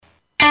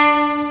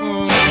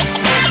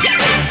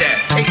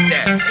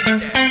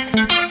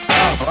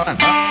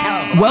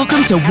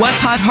Welcome to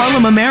What's Hot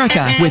Harlem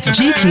America with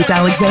G. Keith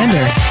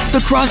Alexander.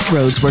 The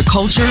crossroads where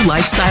culture,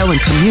 lifestyle,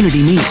 and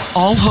community meet.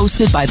 All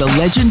hosted by the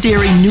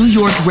legendary New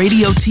York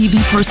radio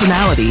TV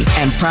personality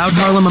and proud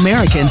Harlem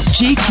American,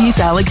 G. Keith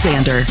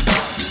Alexander.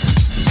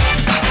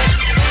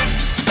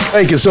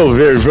 Thank you so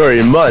very,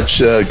 very much,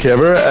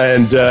 Kevin.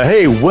 And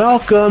hey,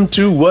 welcome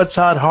to What's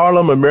Hot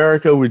Harlem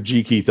America with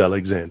G. Keith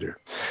Alexander.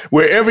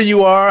 Wherever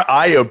you are,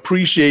 I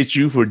appreciate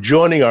you for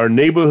joining our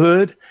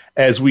neighborhood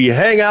as we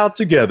hang out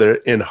together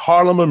in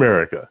Harlem,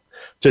 America.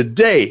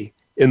 Today,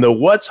 in the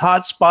What's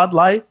Hot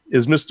Spotlight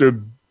is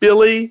Mr.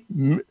 Billy,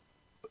 you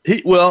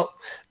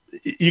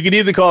can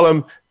either call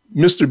him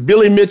Mr.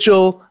 Billy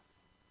Mitchell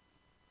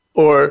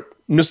or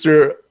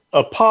Mr.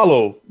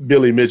 Apollo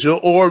Billy Mitchell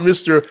or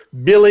Mr.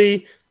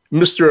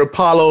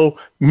 Apollo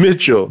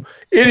Mitchell.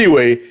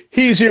 Anyway,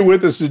 he's here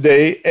with us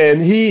today, and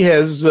he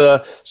has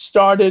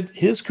started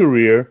his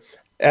career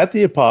at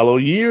the Apollo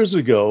years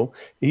ago.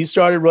 He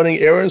started running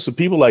errands for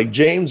people like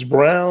James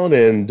Brown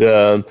and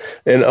a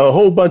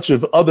whole bunch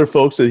of other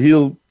folks that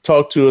he'll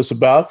talk to us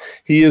about.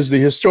 He is the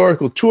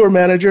historical tour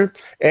manager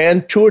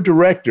and tour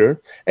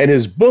director, and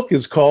his book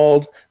is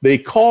called They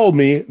Call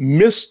Me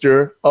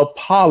Mr.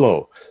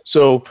 Apollo.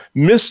 So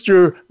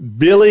Mr.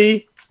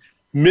 Billy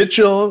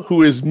Mitchell,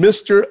 who is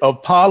Mr.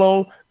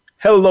 Apollo,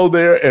 hello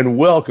there and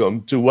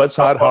welcome to What's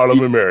Hot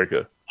Harlem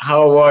America.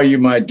 How are you,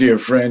 my dear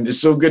friend?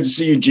 It's so good to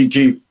see you, G.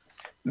 Keith.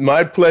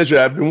 My pleasure.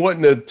 I've been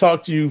wanting to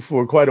talk to you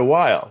for quite a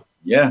while.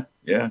 Yeah.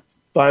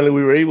 Finally,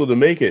 we were able to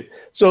make it.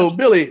 So,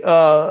 Billy,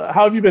 how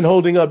have you been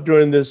holding up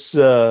during this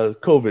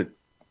COVID?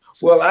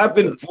 Well, I've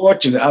been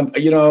fortunate.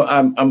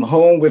 I'm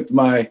home with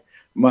my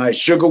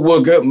sugar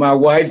wooger, my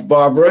wife,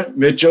 Barbara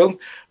Mitchell.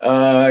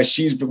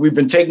 We've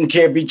been taking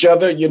care of each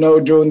other,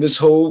 during this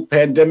whole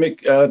pandemic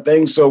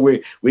thing. So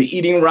we're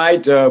eating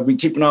right. We're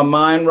keeping our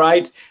mind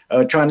right,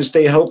 trying to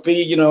stay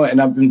healthy,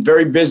 and I've been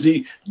very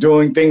busy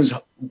doing things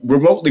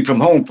remotely from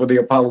home for the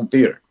Apollo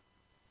Theater.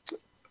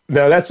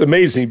 Now, that's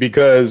amazing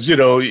because,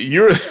 you're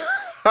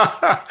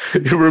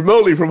you're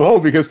remotely from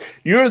home because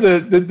you're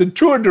the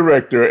tour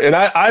director. And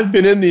I've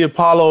been in the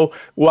Apollo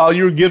while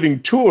you're giving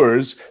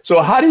tours.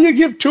 So how do you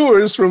give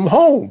tours from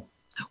home?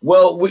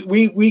 Well,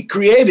 we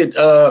created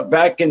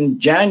back in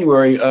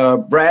January,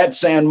 Brad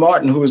San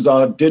Martin, who is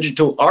our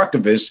digital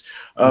archivist.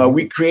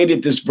 We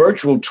created this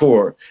virtual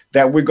tour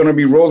that we're going to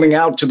be rolling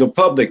out to the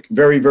public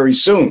very, very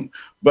soon.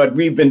 But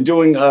we've been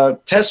doing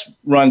test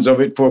runs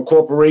of it for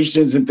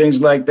corporations and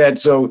things like that.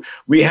 So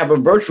we have a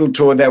virtual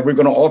tour that we're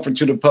going to offer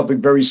to the public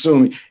very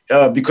soon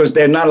because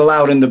they're not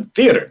allowed in the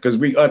theater because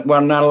we're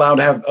not allowed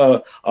to have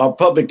our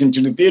public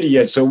into the theater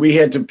yet. So we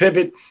had to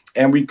pivot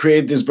and we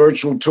created this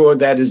virtual tour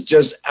that is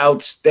just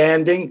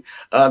outstanding.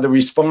 The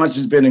response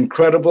has been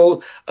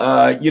incredible.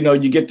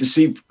 You get to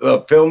see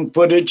film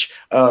footage,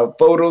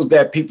 photos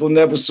that people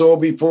never saw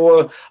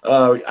before.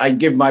 I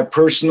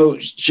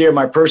share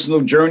my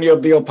personal journey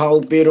of the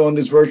Apollo Theater on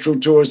this virtual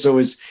tour. So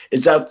it's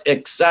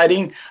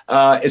exciting.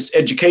 It's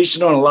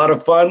educational and a lot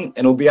of fun, and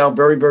it'll be out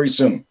very, very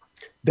soon.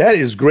 That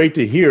is great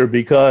to hear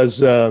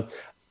because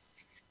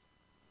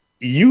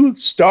you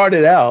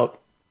started out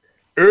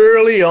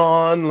early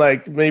on,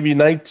 like maybe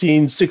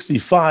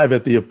 1965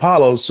 at the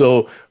Apollo.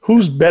 So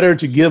who's better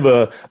to give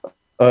a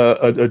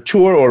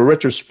tour or a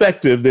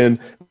retrospective than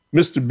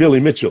Mr. Billy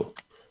Mitchell?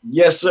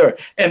 Yes, sir.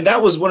 And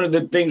that was one of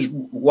the things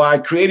why I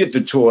created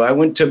the tour. I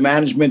went to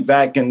management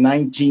back in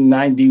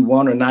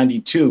 1991 or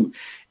 92.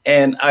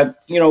 And I,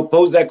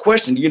 posed that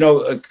question,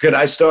 could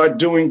I start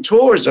doing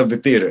tours of the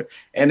theater?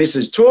 And he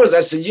says, tours?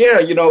 I said,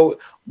 yeah,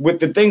 with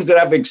the things that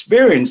I've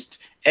experienced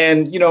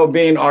and,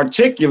 being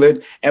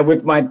articulate and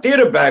with my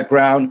theater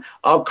background,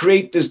 I'll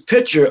create this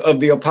picture of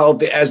the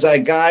Apollo as I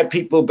guide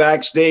people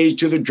backstage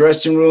to the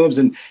dressing rooms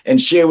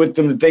and share with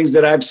them the things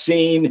that I've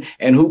seen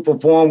and who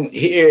performed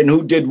here and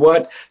who did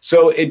what.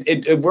 So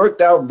it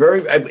worked out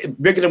very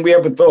bigger than we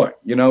ever thought,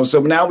 So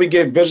now we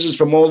get visitors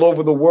from all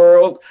over the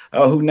world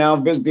who now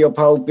visit the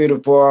Apollo Theater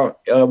for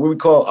what we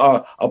call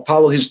our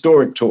Apollo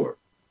Historic Tour.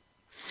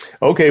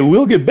 Okay,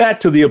 we'll get back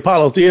to the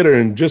Apollo Theater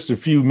in just a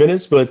few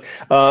minutes, but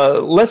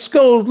let's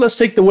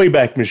take the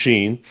Wayback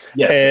Machine.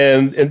 Yes.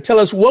 And tell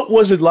us, what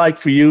was it like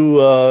for you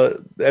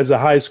as a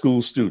high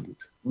school student?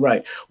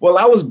 Right. Well,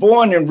 I was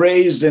born and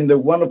raised in the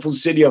wonderful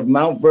city of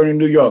Mount Vernon,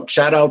 New York.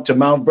 Shout out to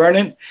Mount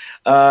Vernon.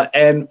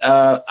 And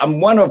I'm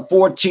one of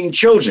 14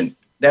 children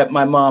that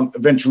my mom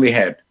eventually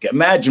had.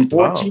 Imagine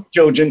 14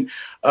 children.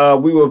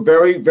 We were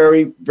very,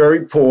 very,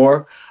 very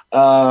poor.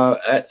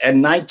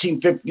 In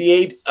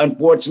 1958,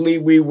 unfortunately,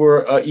 we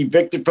were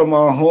evicted from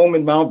our home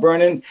in Mount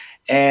Vernon,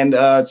 and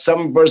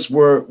some of us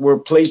were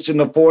placed in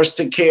the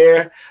foster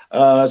care.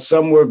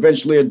 Some were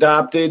eventually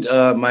adopted.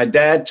 My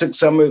dad took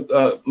some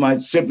of my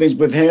siblings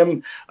with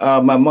him.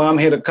 My mom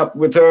had a couple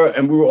with her,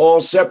 and we were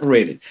all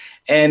separated.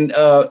 And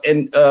that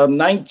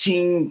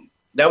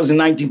was in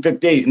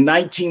 1958. In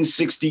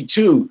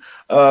 1962,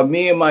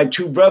 me and my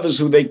two brothers,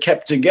 who they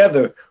kept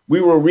together,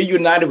 we were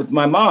reunited with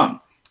my mom.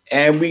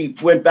 And we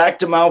went back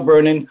to Mount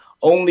Vernon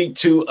only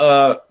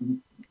to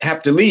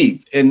have to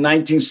leave in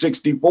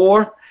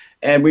 1964,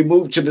 and we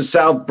moved to the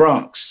South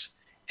Bronx.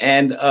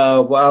 And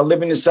while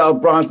living in the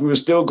South Bronx, we were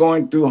still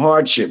going through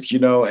hardships,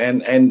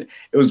 and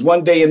it was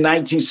one day in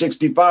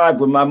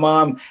 1965 when my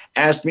mom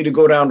asked me to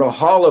go down to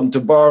Harlem to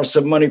borrow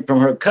some money from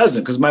her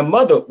cousin, because my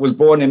mother was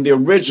born in the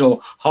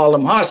original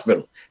Harlem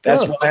Hospital.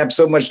 That's why I have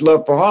so much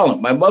love for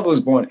Harlem. My mother was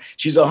born,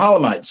 she's a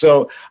Harlemite.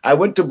 So I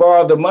went to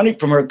borrow the money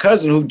from her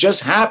cousin, who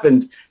just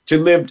happened to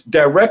live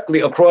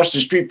directly across the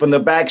street from the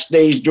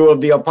backstage door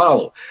of the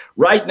Apollo.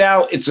 Right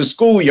now, it's a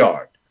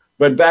schoolyard.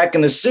 But back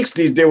in the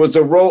 60s, there was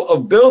a row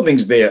of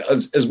buildings there,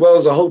 as well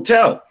as a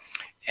hotel.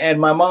 And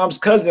my mom's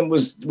cousin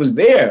was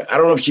there. I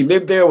don't know if she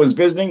lived there or was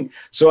visiting.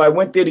 So I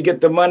went there to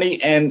get the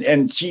money,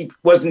 and she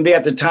wasn't there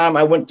at the time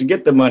I went to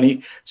get the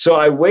money. So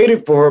I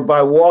waited for her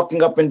by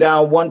walking up and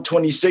down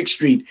 126th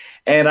Street.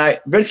 And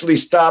I eventually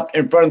stopped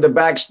in front of the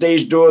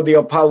backstage door of the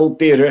Apollo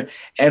Theater.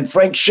 And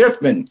Frank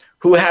Schiffman,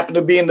 who happened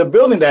to be in the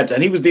building that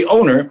time, he was the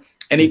owner.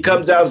 And he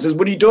comes out and says,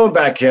 "What are you doing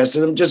back here?" I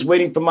said, "I'm just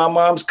waiting for my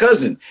mom's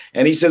cousin."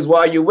 And he says,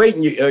 "While you're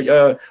waiting,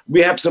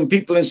 we have some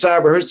people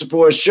inside rehearsing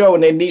for a show,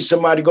 and they need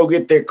somebody to go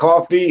get their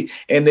coffee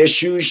and their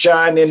shoes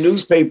shine, their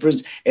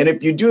newspapers. And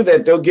if you do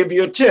that, they'll give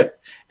you a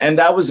tip." And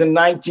that was in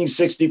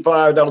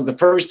 1965. That was the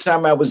first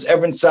time I was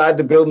ever inside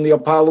the building, the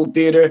Apollo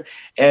Theater.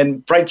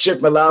 And Frank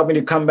Schiffman allowed me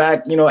to come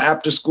back,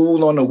 after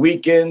school on the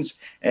weekends.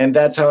 And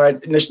that's how I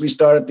initially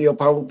started the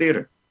Apollo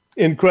Theater.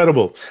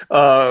 Incredible.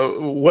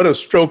 What a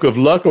stroke of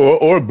luck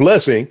or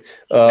blessing.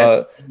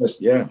 Yeah.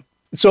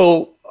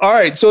 So, all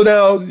right. So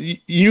now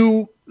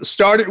you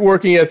started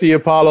working at the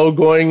Apollo,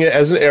 going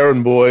as an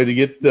errand boy to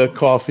get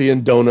coffee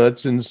and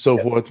donuts and so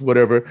forth,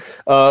 whatever.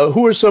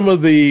 Who are some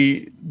of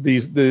the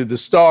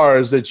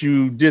stars that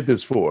you did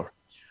this for?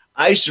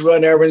 I used to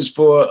run errands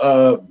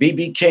for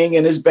B.B. King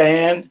and his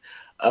band,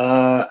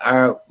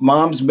 our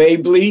Moms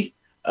Mabley,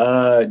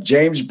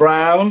 James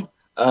Brown,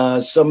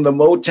 some of the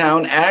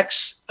Motown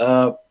acts,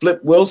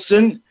 Flip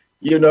Wilson,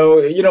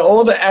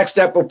 all the acts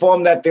that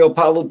performed at the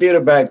Apollo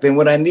Theater back then.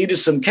 When I needed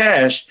some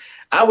cash,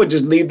 I would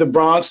just leave the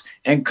Bronx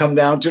and come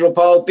down to the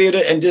Apollo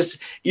Theater and just,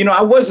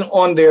 I wasn't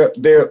on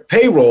their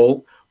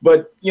payroll,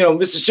 but,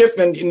 Mr.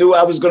 Schiffman knew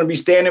I was going to be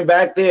standing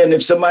back there. And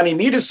if somebody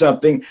needed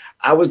something,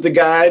 I was the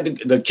guy,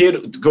 the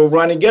kid to go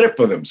run and get it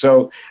for them.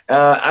 So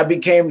I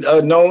became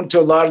known to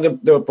a lot of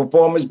the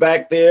performers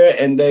back there,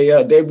 and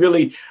they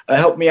really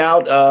helped me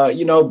out.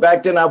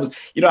 Back then I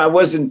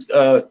wasn't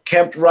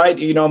kept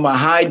right. My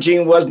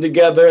hygiene wasn't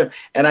together,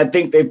 and I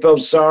think they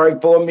felt sorry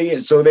for me.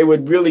 And so they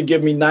would really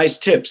give me nice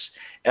tips.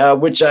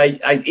 Which I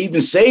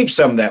even saved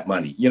some of that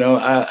money.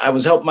 I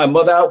was helping my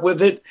mother out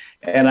with it,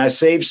 and I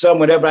saved some.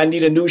 Whenever I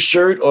need a new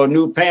shirt or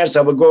new pants,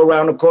 I would go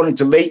around the corner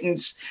to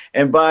Layton's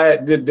and buy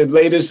the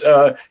latest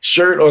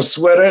shirt or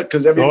sweater,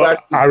 because everybody.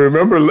 I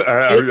remember.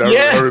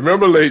 I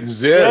remember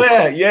Layton's.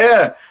 Yes.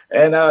 Yeah.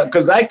 And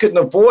because I couldn't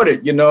afford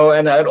it, and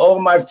all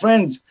my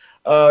friends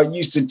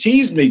used to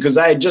tease me because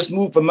I had just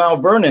moved from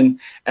Mount Vernon,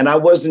 and I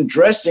wasn't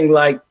dressing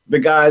like the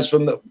guys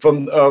from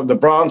the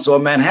Bronx or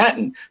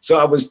Manhattan. So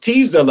I was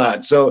teased a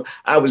lot. So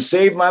I would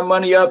save my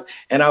money up,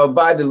 and I would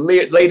buy the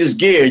latest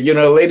gear,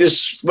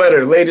 latest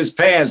sweater, latest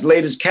pants,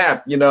 latest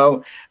cap,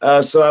 so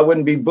I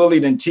wouldn't be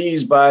bullied and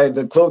teased by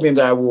the clothing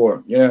that I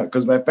wore,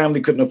 because my family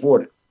couldn't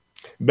afford it.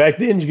 Back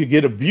then, you could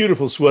get a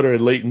beautiful sweater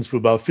at Layton's for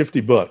about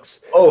 $50.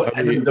 Oh,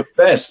 I mean, the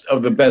best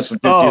of the best for $50.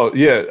 Oh,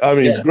 yeah.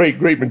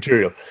 Great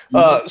material.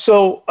 Mm-hmm.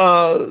 So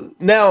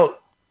now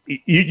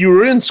you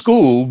were in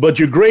school, but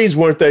your grades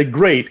weren't that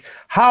great.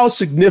 How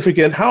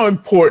significant, how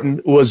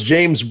important was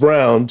James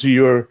Brown to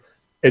your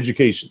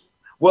education?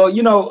 Well,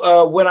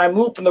 when I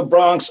moved from the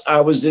Bronx,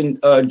 I was in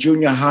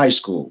junior high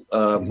school.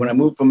 When I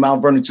moved from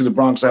Mount Vernon to the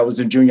Bronx, I was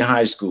in junior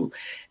high school.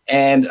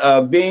 And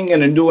being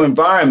in a new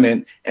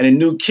environment and a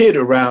new kid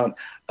around,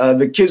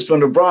 the kids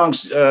from the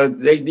Bronx,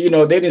 they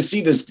didn't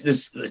see this.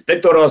 They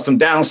thought I was some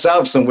down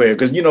south somewhere,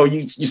 because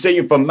you say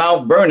you're from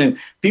Mount Vernon,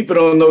 people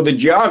don't know the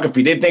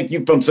geography. They think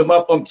you're from some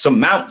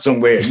mount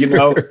somewhere,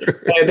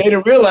 and they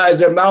didn't realize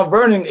that Mount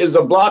Vernon is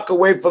a block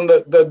away from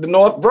the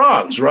North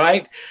Bronx,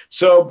 right?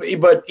 So,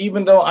 but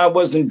even though I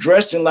wasn't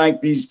dressing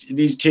like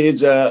these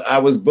kids, I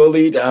was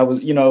bullied. I was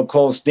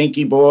called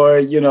stinky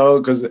boy,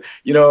 because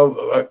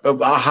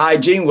our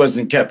hygiene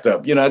wasn't kept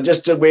up,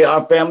 just the way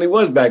our family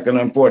was back then,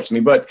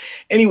 unfortunately. But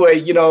anyway,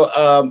 I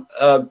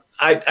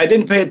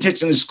didn't pay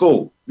attention to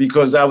school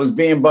because I was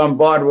being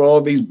bombarded with all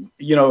these,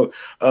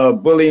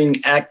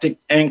 bullying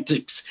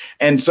antics.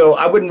 And so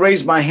I wouldn't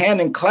raise my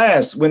hand in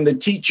class when the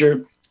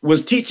teacher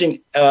was teaching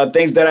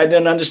things that I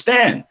didn't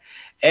understand.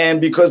 And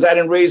because I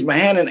didn't raise my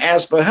hand and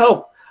ask for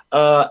help,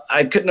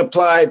 I couldn't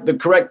apply the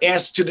correct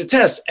answer to the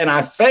test, and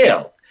I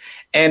failed.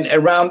 And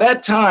around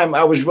that time,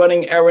 I was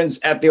running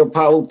errands at the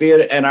Apollo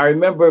Theater, and I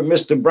remember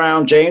Mr.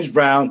 Brown, James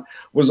Brown,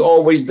 was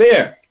always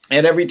there.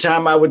 And every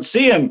time I would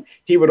see him,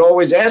 he would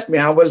always ask me,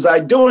 how was I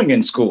doing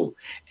in school?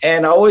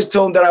 And I always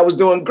told him that I was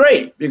doing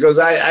great, because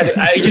I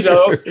he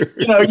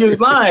was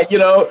lying,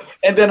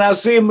 and then I'll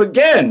see him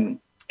again.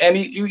 And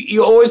he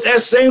always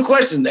asked the same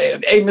question.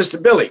 Hey,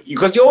 Mr. Billy,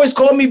 because he always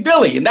called me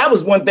Billy. And that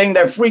was one thing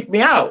that freaked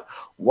me out.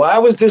 Why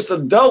was this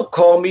adult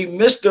call me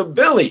Mr.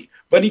 Billy?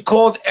 But he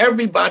called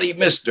everybody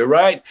Mr.,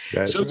 right?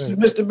 That's so right.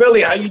 Mr.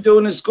 Billy, how you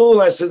doing in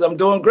school? I said, I'm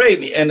doing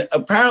great. And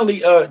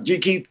apparently, G.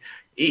 Keith,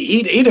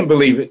 he didn't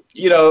believe it,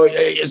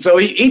 so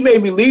he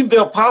made me leave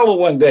the Apollo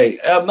one day.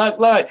 I'm not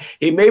lying.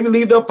 He made me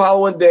leave the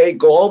Apollo one day,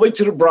 go all the way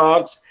to the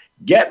Bronx,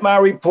 get my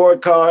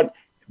report card,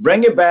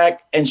 bring it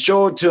back and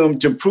show it to him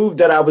to prove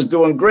that I was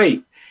doing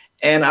great.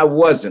 And I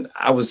wasn't.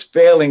 I was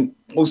failing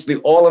mostly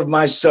all of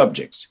my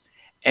subjects.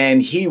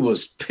 And he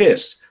was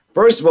pissed.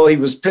 First of all, he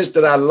was pissed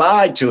that I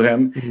lied to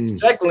him. Mm-hmm.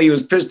 Secondly, he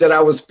was pissed that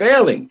I was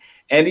failing.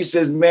 And he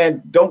says,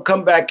 man, don't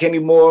come back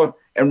anymore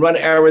and run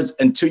errands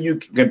until you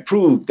can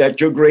prove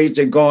that your grades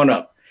had gone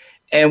up.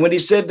 And when he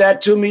said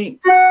that to me,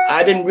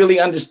 I didn't really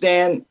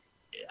understand.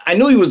 I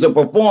knew he was a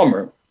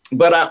performer,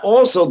 but I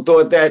also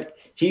thought that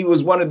he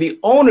was one of the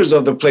owners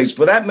of the place.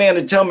 For that man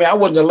to tell me I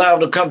wasn't allowed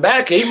to come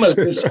back, he must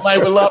be somebody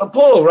with a lot of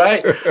pull,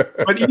 right?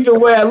 But either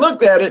way I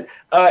looked at it,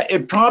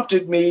 it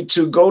prompted me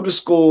to go to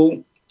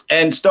school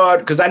and start,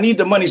 because I need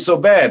the money so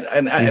bad.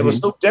 And I was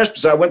so desperate.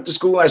 So I went to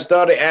school. I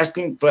started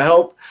asking for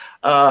help.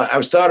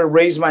 I started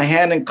raising my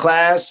hand in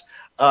class.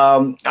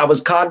 I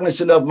was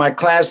cognizant of my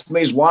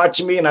classmates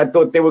watching me, and I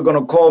thought they were going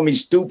to call me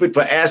stupid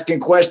for asking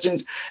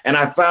questions. And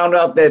I found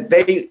out that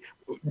they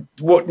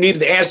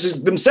needed the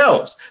answers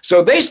themselves.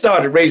 So they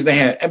started raising their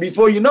hand. And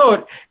before you know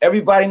it,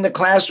 everybody in the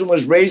classroom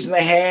was raising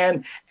their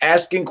hand,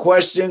 asking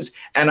questions.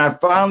 And I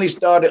finally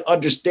started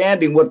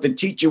understanding what the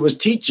teacher was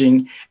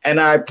teaching.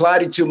 And I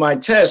applied it to my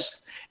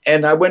tests.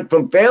 And I went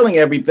from failing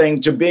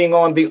everything to being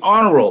on the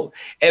honor roll.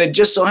 And it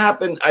just so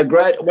happened I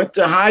went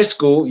to high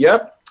school.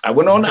 Yep. I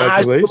went on to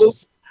high school.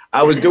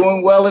 I was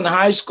doing well in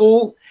high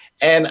school.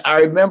 And I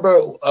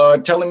remember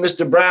telling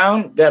Mr.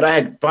 Brown that I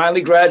had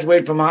finally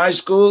graduated from high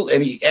school,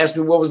 and he asked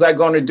me what was I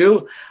going to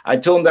do. I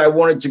told him that I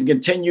wanted to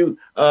continue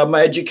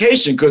my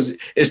education because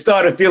it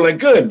started feeling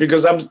good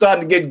because I'm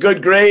starting to get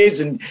good grades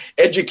and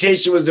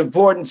education was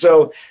important.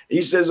 So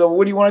he says, well,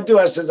 what do you want to do?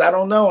 I says, I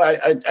don't know.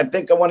 I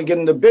think I want to get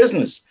into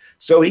business.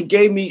 So he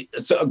gave me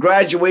a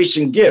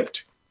graduation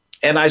gift.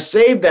 And I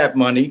saved that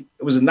money.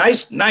 It was a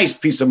nice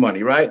piece of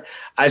money, right?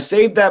 I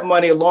saved that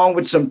money along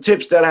with some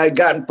tips that I had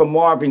gotten from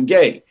Marvin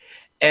Gaye.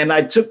 And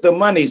I took the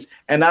monies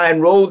and I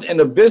enrolled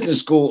in a business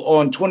school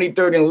on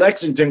 23rd in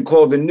Lexington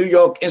called the New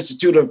York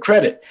Institute of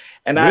Credit.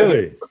 And I was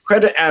a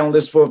credit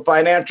analyst for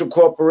financial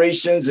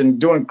corporations and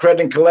doing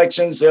credit and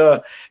collections.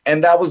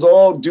 And that was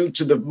all due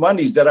to the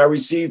monies that I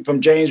received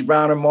from James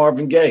Brown and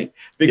Marvin Gaye,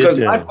 because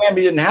my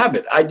family didn't have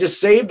it. I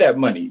just saved that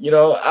money.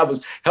 I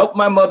was helping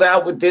my mother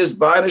out with this,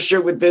 buying a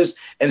shirt with this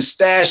and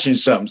stashing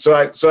some so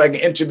I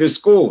can enter this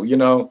school,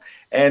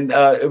 and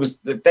it was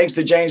thanks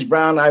to James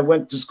Brown. I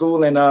went to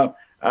school and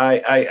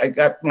I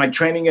got my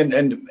training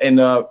in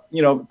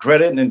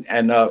credit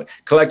and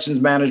collections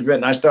management,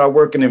 and I started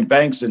working in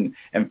banks and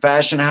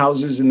fashion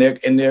houses in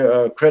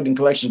their credit and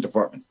collections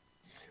departments.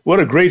 What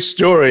a great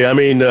story! I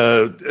mean,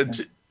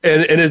 and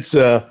it's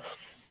a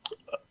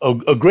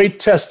great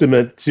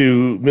testament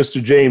to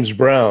Mr. James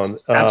Brown.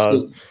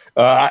 Absolutely.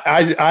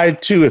 I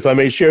too, if I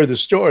may share the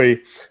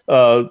story.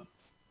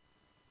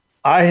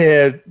 I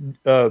had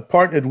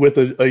partnered with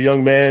a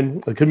young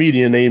man, a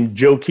comedian named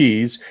Joe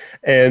Keys,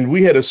 and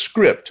we had a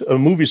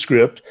movie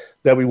script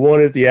that we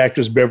wanted the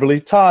actress Beverly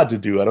Todd to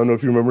do. I don't know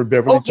if you remember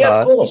Beverly Todd.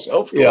 Yeah, of course.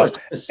 Yeah.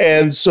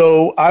 And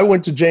so I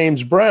went to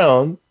James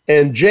Brown,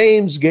 and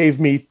James gave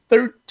me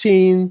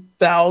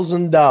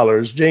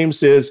 $13,000. James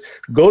says,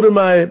 go to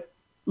my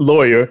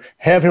lawyer,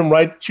 have him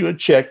write you a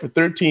check for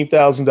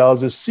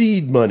 $13,000 as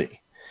seed money.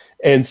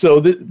 And so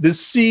this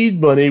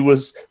seed money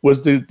was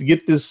to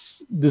get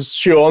this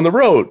show on the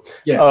road.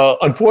 Yes.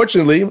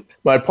 Unfortunately,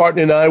 my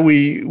partner and I,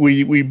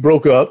 we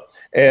broke up,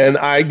 and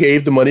I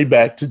gave the money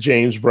back to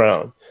James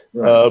Brown.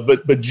 Right.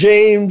 But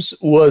James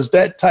was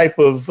that type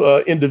of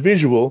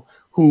individual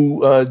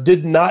who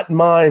did not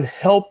mind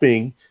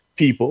helping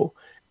people,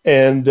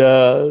 and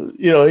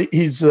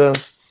he's.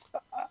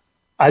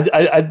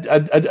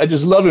 I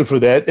just love him for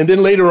that. And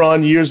then later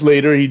on, years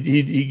later,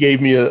 he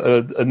gave me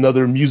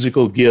another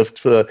musical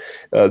gift.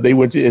 They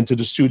went into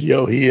the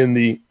studio. He and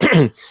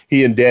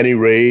Danny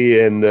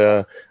Ray and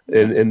the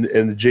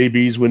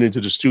JBs went into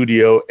the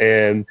studio,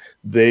 and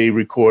they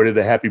recorded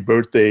a happy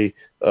birthday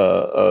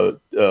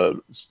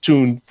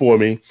tune for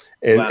me,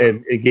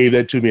 and gave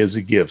that to me as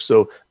a gift.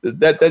 So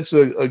that's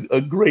a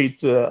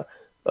great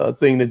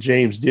thing that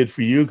James did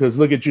for you, because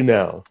look at you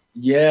now.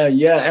 Yeah.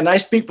 And I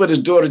speak with his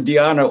daughter,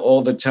 Deanna,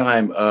 all the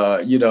time.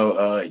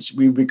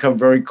 We become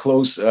very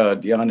close,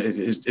 Deanna,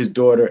 his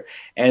daughter.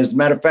 And as a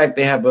matter of fact,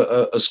 they have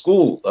a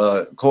school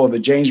called the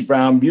James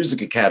Brown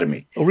Music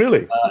Academy. Oh,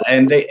 really?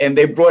 And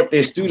they brought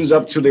their students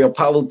up to the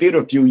Apollo Theater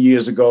a few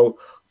years ago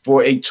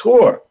for a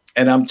tour.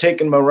 and I'm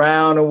taking them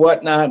around and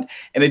whatnot.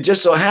 And it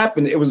just so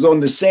happened it was on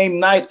the same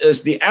night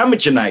as the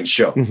amateur night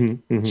show.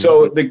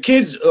 So the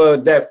kids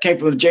that came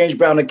from the James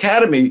Brown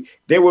Academy,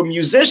 they were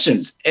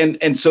musicians.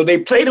 And so they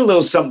played a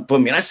little something for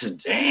me. And I said,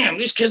 damn,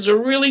 these kids are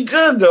really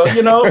good, though,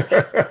 you know?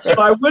 So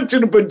I went to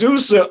the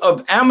producer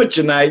of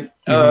amateur night,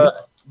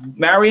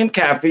 Marion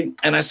Caffey,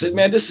 and I said,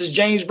 man, this is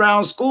James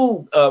Brown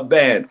School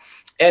band.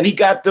 And he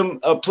got them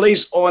a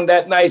place on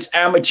that night's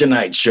amateur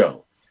night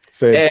show.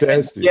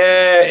 Fantastic. And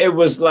yeah, it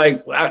was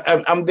like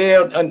I'm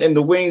there in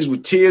the wings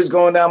with tears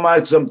going down my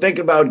eyes. So I'm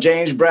thinking about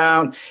James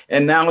Brown,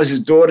 and now his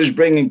daughter's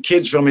bringing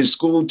kids from his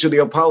school to the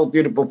Apollo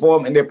Theater to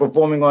perform, and they're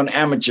performing on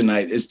amateur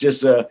night. It's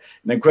just an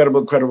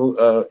incredible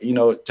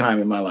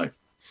time in my life.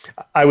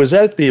 I was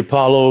at the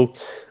Apollo.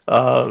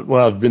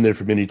 Well, I've been there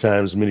for many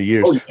times, many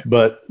years. Oh, yeah.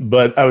 But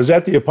I was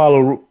at the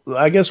Apollo.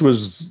 I guess it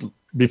was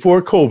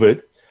before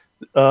COVID.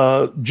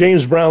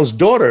 James Brown's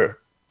daughter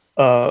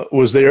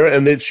was there,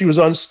 and that she was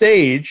on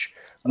stage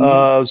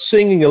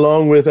singing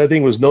along with, I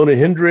think it was Nona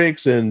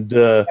Hendrix and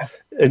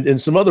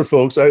some other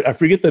folks. I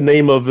forget the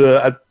name of,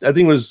 I think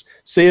it was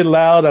Say It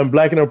Loud, I'm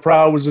Black and I'm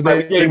Proud was the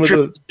name of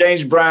the...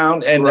 James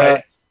Brown,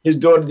 and his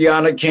daughter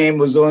Deanna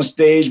was on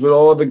stage with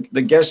all the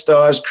guest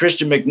stars.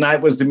 Christian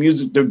McKnight was the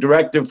music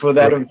director for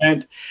that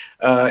event.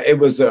 It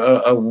was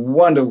a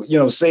wonder,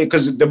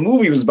 because the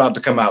movie was about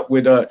to come out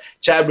with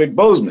Chadwick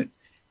Boseman.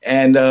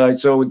 And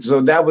so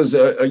that was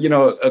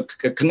a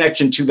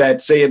connection to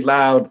that Say It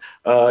Loud,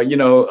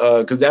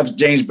 because that was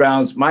James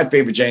Brown's, my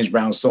favorite James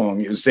Brown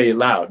song. It was Say It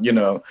Loud,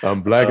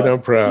 I'm Black and I'm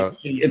Proud.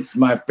 It's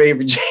my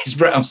favorite James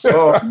Brown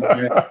song,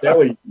 man. I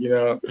tell you,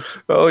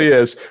 Oh,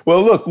 yes.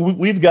 Well, look,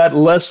 we've got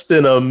less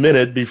than a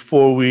minute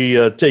before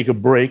we take a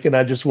break. And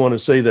I just want to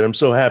say that I'm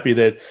so happy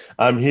that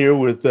I'm here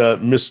with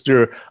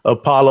Mr.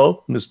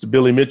 Apollo, Mr.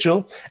 Billy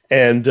Mitchell.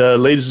 And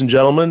ladies and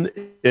gentlemen,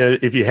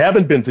 if you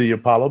haven't been to the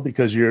Apollo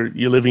because you're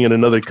living in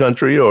another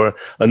country or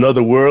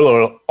another world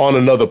or on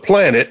another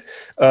planet,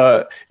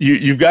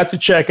 you've got to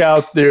check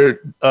out their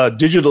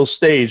digital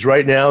stage.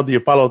 Right now, the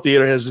Apollo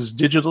Theater has this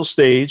digital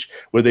stage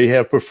where they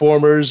have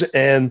performers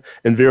and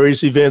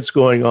various events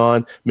going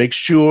on. Make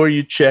sure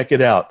you check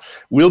it out.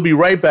 We'll be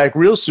right back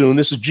real soon.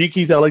 This is G.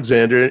 Keith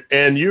Alexander,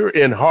 and you're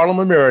in Harlem,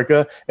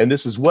 America, and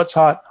this is What's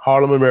Hot,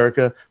 Harlem,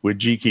 America with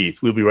G.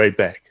 Keith. We'll be right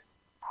back.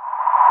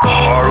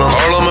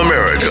 Harlem,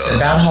 America. It's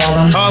about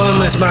Harlem.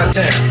 Harlem is my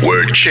town.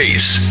 Where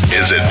Chase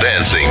is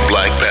advancing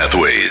Black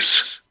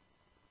pathways.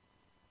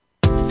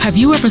 Have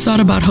you ever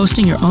thought about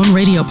hosting your own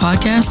radio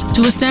podcast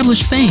to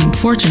establish fame,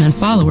 fortune, and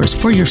followers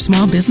for your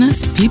small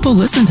business? People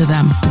listen to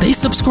them, they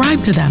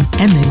subscribe to them,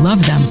 and they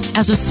love them.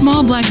 As a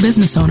small Black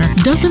business owner,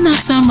 doesn't that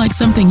sound like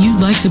something you'd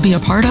like to be a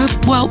part of?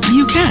 Well,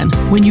 you can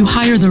when you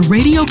hire the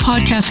radio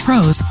podcast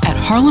pros at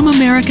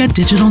HarlemAmerica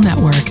Digital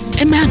Network.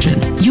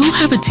 Imagine, you'll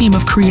have a team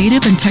of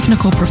creative and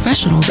technical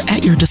professionals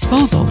at your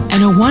disposal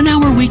and a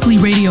 1-hour weekly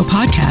radio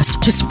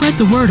podcast to spread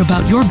the word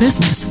about your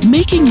business.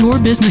 Making your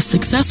business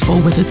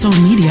successful with its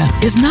own media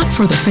is not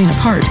for the faint of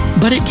heart,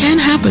 but it can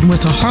happen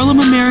with a Harlem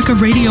America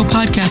radio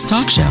podcast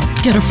talk show.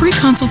 Get a free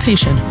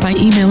consultation by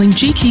emailing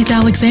G. Keith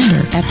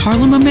Alexander at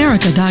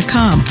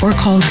HarlemAmerica.com or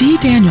call D.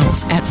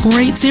 Daniels at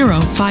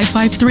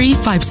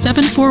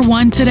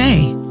 480-553-5741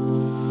 today.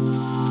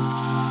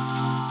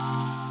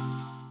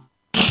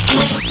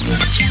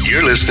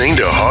 You're listening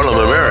to Harlem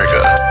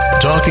America,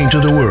 talking to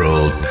the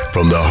world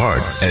from the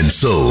heart and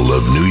soul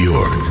of New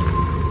York.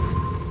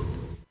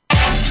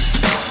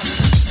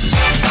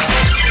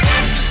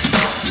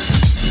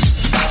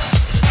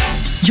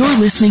 You're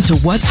listening to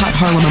What's Hot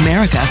Harlem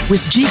America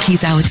with G.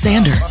 Keith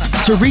Alexander.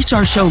 To reach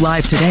our show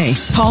live today,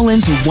 call in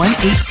to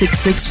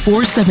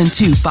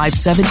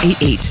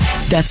 1-866-472-5788.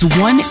 That's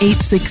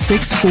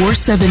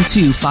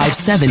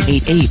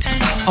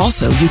 1-866-472-5788.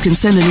 Also, you can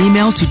send an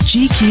email to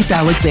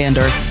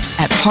gkeithalexander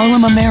at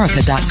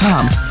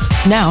harlemamerica.com.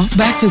 Now,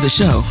 back to the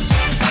show.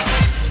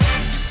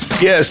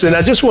 Yes, and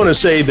I just want to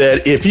say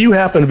that if you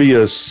happen to be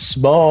a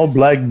small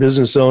Black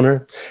business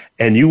owner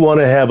and you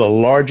want to have a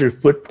larger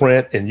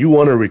footprint and you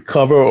want to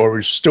recover or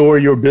restore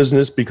your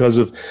business because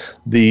of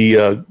the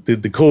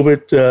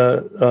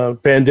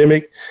COVID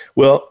pandemic,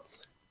 well,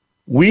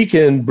 we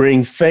can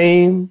bring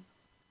fame,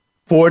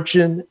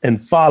 fortune,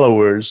 and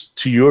followers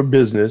to your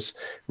business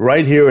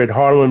right here at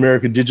Harlem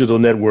America Digital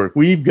Network.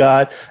 We've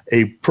got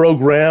a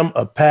program,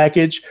 a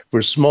package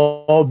for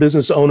small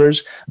business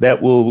owners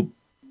that will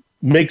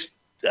make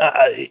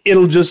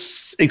it'll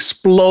just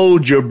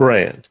explode your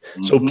brand.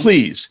 Mm-hmm. So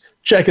please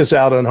check us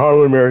out on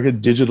Harlem America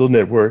Digital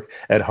Network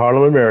at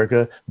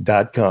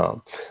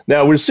HarlemAmerica.com.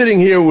 Now we're sitting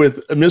here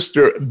with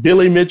Mr.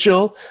 Billy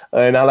Mitchell,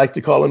 and I like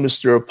to call him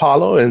Mr.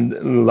 Apollo, and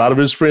a lot of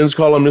his friends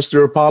call him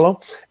Mr.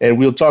 Apollo. And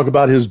we'll talk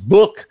about his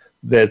book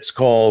that's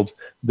called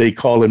They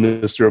Call Him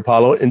Mr.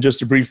 Apollo in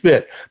just a brief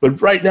bit.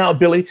 But right now,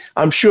 Billy,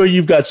 I'm sure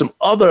you've got some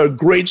other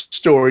great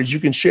stories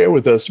you can share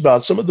with us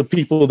about some of the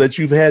people that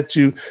you've had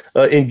to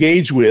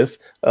engage with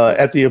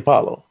at the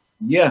Apollo.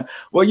 Yeah.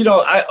 Well,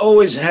 I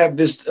always have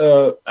this,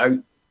 I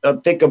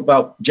think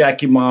about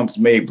Jackie Moms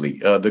Mabley,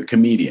 the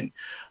comedian.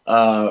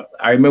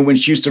 I remember when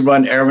she used to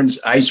run errands.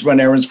 I used to run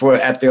errands for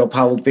her at the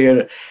Apollo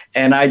Theater.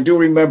 And I do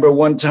remember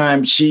one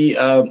time she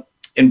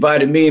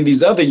invited me and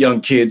these other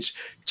young kids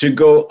to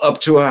go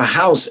up to her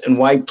house in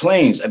White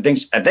Plains. I think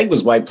it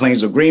was White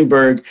Plains or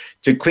Greenberg,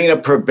 to clean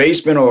up her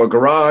basement or a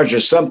garage or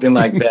something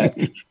like that.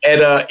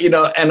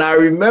 And I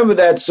remember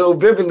that so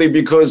vividly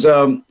because,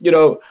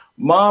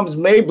 Moms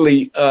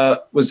Mabley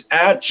was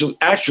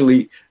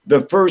actually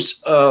the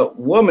first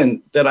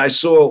woman that I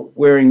saw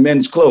wearing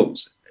men's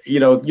clothes.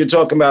 You're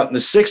talking about in the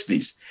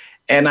 60s.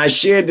 And I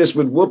shared this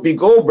with Whoopi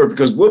Goldberg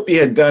because Whoopi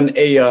had done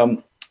a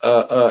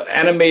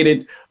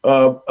animated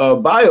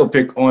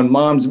biopic on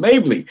Moms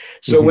Mabley.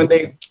 So when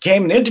they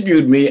came and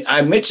interviewed me,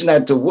 I mentioned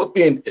that to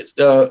Whoopi and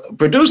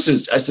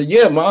producers. I said,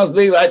 "Yeah, Moms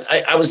Mabley.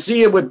 I would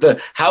see her with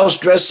the house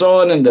dress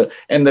on and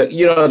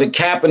the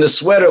cap and the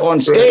sweater on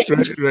stage.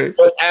 Right.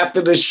 But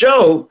after the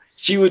show,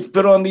 she would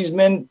put on these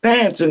men's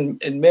pants and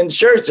men's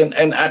shirts.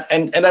 And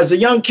as a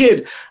young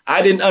kid,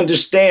 I didn't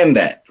understand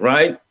that.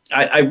 Right."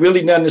 I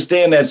really didn't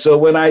understand that. So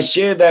when I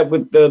shared that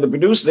with the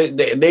producer,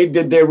 they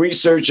did their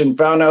research and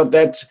found out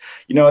that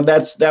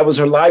was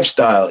her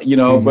lifestyle,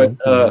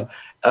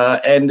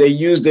 and they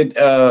used it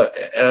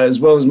as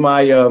well as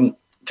my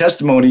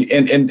testimony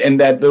in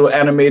that little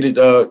animated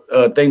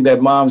thing that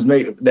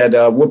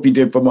Whoopi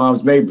did for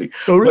Moms Mabley.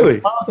 Oh,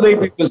 really? Moms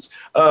Mabley was,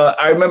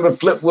 I remember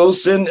Flip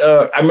Wilson.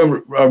 I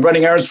remember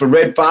running errands for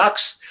Red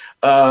Fox,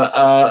 and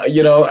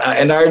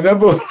I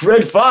remember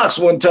Red Fox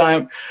one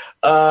time.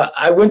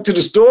 I went to the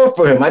store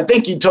for him. I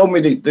think he told me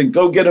to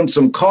go get him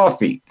some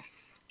coffee,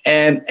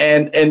 and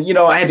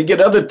I had to get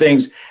other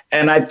things.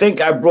 And I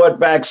think I brought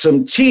back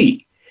some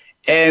tea,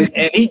 and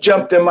he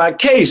jumped in my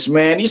case,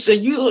 man. He said,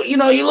 you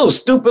little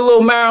stupid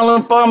little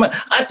Maryland farmer.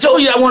 I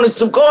told you I wanted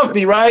some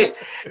coffee, right?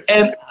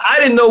 And I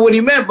didn't know what he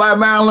meant by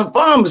Maryland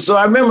farmers. So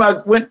I remember I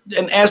went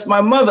and asked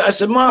my mother. I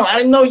said, "Mom, I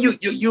didn't know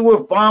you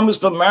were farmers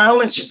from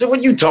Maryland." She said, "What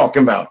are you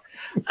talking about?"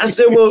 I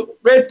said, "Well,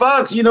 Red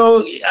Fox,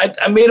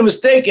 I made a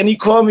mistake and he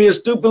called me a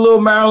stupid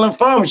little Maryland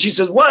farmer." She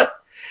says, "What?"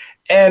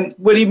 And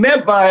what he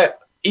meant by it,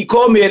 he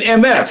called me an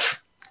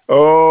MF.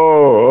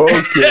 Oh,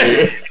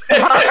 okay.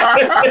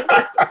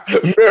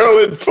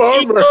 Maryland farmer.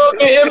 He called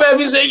me an MF.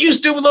 He said, "You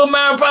stupid little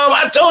Maryland farmer.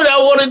 I told you I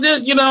wanted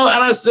this, And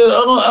I said,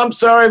 "Oh, I'm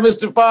sorry,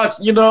 Mr. Fox,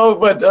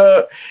 but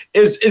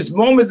it's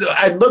moments.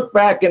 I look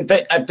back and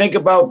I think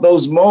about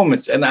those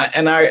moments. And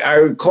I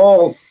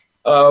recall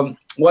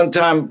one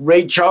time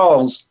Ray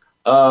Charles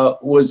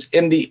was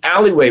in the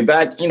alleyway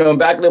back in the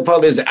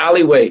Apollo, there's an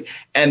alleyway,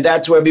 and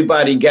that's where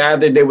everybody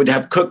gathered. They would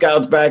have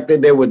cookouts back there.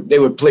 They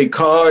would play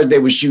cards. They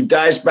would shoot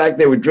dice back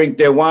there. Would drink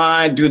their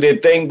wine, do their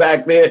thing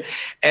back there.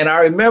 And I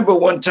remember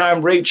one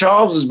time Ray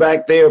Charles was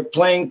back there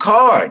playing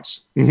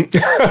cards.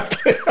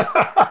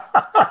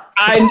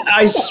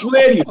 I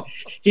swear to you,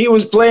 he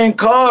was playing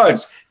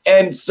cards.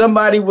 And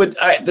somebody would,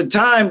 at the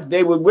time,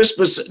 they would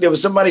whisper, there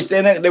was somebody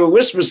standing there, they would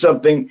whisper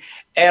something,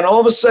 and all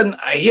of a sudden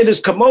I hear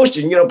this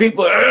commotion,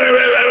 people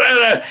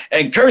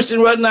and cursing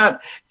and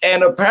whatnot.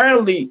 And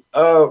apparently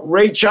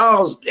Ray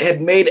Charles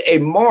had made a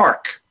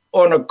mark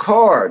on a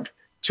card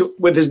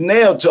with his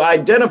nail to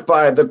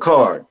identify the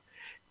card.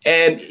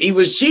 And he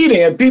was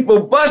cheating and people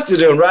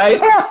busted him,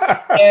 right?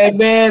 And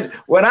man,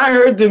 when I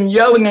heard them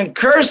yelling and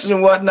cursing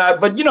and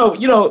whatnot, but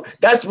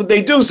that's what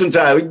they do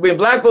sometimes. When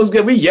black folks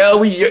we yell,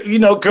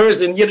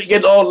 curse and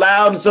get all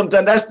loud, and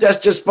sometimes that's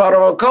just part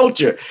of our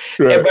culture.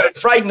 Right. But it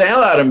frightened the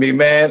hell out of me,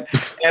 man.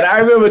 And I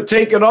remember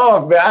taking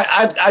off, man.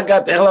 I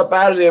got the hell up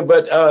out of there.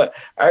 But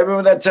I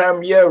remember that time,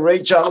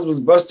 Ray Charles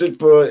was busted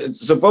for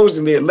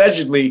supposedly,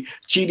 allegedly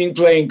cheating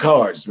playing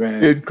cards,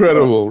 man.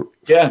 Incredible.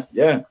 Yeah.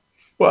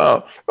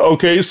 Wow.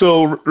 Okay,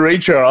 so Ray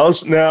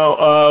Charles.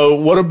 Now,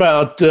 what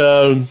about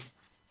you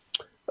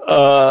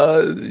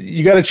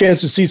got a chance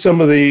to see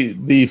some of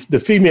the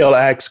female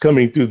acts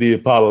coming through the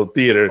Apollo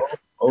Theater?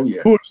 Oh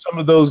yeah. Who are some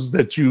of those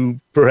that you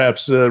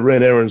perhaps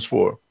ran errands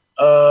for?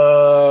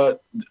 Patti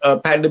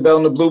LaBelle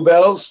and the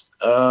Bluebells.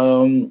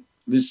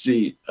 Let's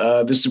see.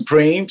 The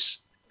Supremes.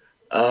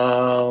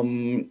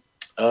 Was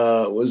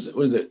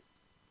it?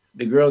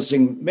 The girl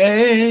sing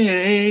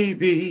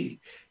Maybe.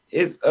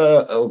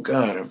 Oh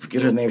God, I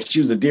forget her name. She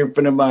was a dear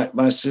friend of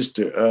my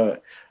sister,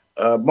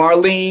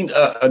 Arlene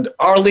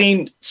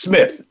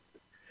Smith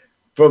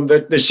from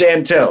the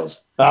Chantels.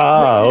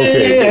 Ah,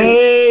 okay.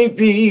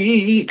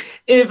 Maybe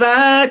if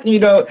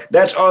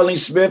that's Arlene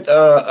Smith.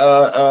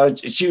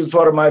 She was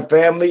part of my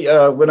family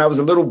when I was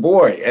a little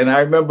boy, and I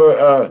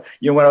remember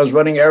when I was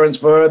running errands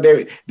for her,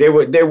 they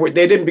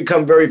didn't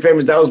become very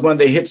famous. That was one of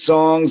their hit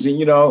songs,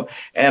 and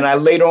and I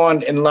later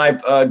on in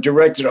life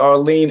directed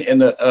Arlene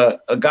in a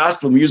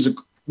gospel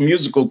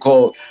musical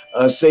called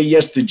 "Say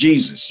Yes to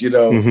Jesus."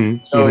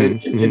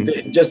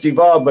 It just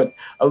evolved, but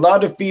a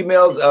lot of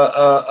females.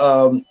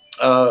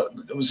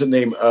 What was her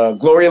name?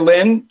 Gloria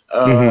Lynn.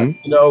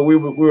 We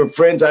were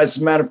friends. As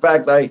a matter of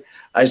fact,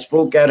 I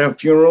spoke at her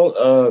funeral,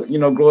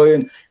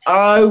 Gloria,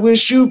 I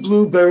wish you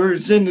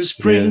bluebirds in the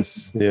spring.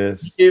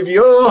 Yes. Give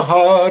your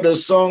heart a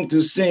song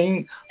to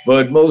sing,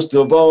 but most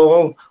of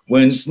all,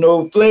 when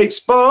snowflakes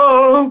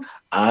fall,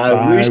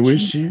 I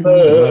wish you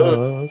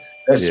love.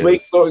 That's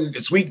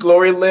sweet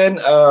Gloria Lynn.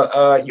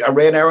 I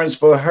ran errands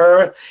for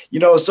her.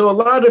 So a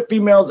lot of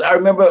females, I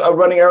remember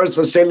running errands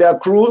for Celia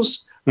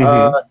Cruz.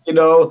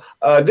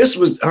 This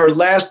was her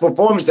last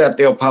performance at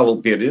the Apollo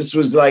Theater. This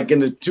was like in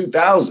the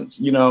 2000s,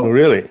 Oh,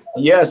 really?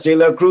 Yeah,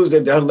 Celia Cruz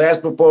at her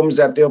last performance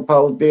at the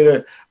Apollo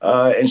Theater,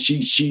 and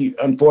she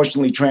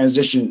unfortunately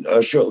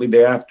transitioned shortly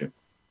thereafter.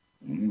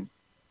 Mm-hmm.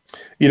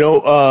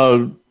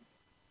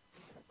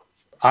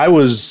 I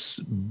was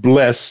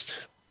blessed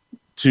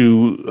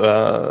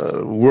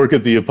to work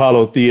at the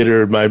Apollo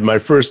Theater. My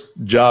first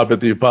job at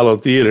the Apollo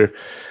Theater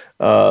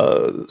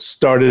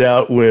started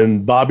out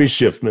when Bobby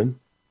Schiffman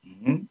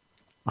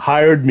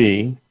hired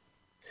me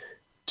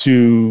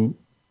to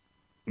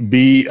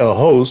be a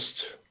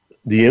host,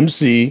 the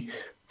MC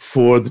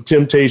for the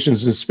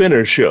Temptations and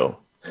Spinners show.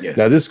 Yes.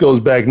 Now, this goes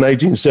back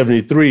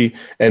 1973,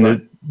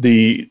 and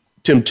the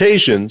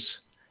Temptations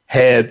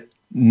had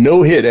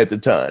no hit at the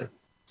time,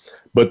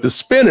 but the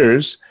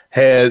Spinners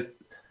had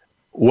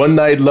One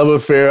Night Love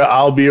Affair,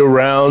 I'll Be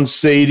Around,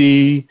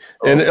 Sadie,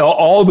 and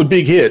all the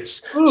big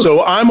hits. Ooh.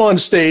 So I'm on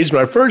stage,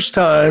 my first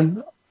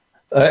time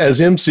as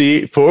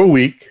MC for a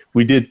week.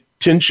 We did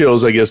 10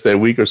 shows, I guess, that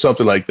week or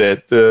something like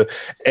that.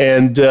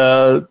 And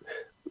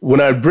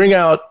when I bring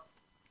out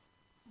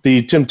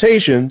the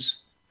Temptations,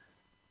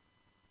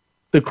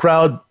 the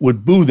crowd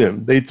would boo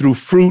them. They threw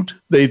fruit,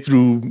 they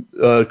threw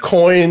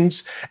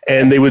coins,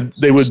 and they would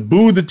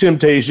boo the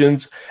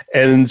Temptations.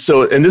 And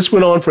this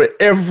went on for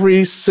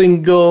every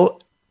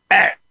single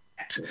act.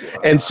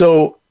 Wow. And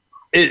so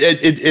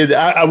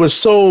I was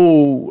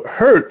so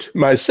hurt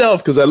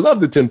myself because I love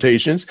the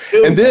Temptations.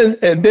 And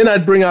then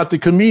I'd bring out the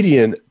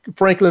comedian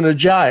Franklin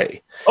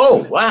Ajayi.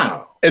 Oh,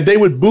 wow. And they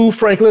would boo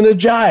Franklin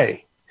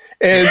Ajayi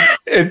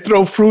and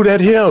throw fruit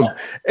at him.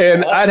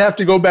 And I'd have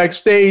to go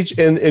backstage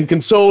and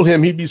console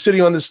him. He'd be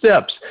sitting on the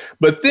steps.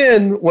 But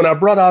then when I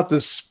brought out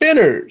the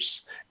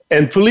Spinners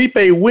and Felipe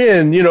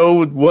Wynn,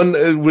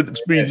 would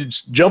be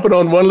jumping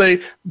on one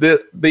leg,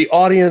 the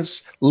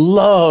audience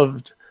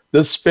loved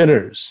the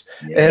Spinners.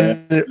 Yeah.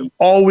 And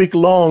all week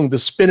long, the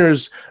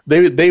Spinners,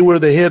 they were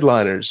the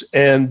headliners.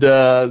 And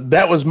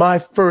that was my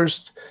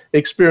first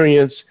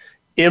experience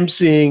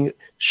emceeing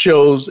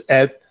shows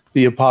at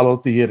the Apollo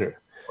Theater.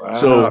 Wow.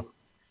 So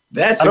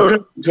that's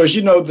because,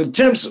 the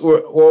Temps were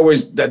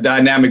always the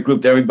dynamic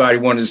group that everybody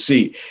wanted to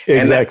see. Exactly.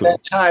 And at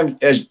that time,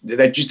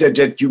 that you said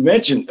that you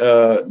mentioned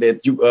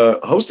that you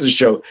hosted the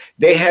show,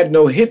 they had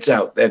no hits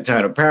out that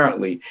time,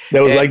 apparently.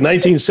 That was like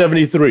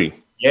 1973.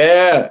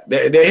 Yeah,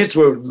 their hits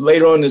were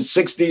later on in the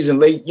 60s and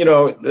late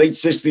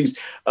 60s.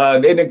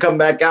 They didn't come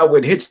back out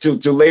with hits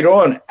till later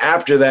on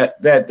after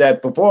that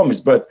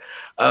performance. But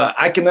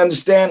I can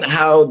understand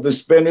how the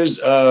Spinners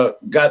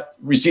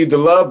received the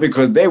love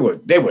because they were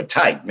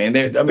tight, man.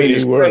 The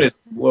Spinners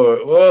were,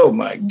 oh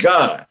my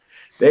God,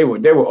 they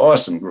were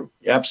awesome group.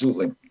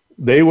 Absolutely.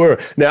 They were.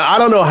 Now, I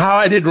don't know how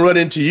I didn't run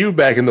into you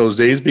back in those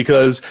days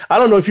because I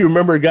don't know if you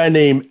remember a guy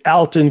named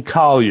Alton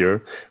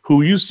Collier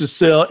who used to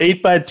sell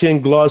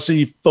 8x10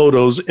 glossy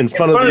photos in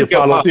front of the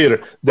Apollo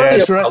Theater.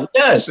 That's right.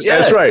 Yes.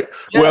 That's right.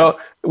 Yeah.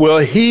 Well,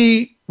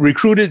 he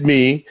recruited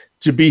me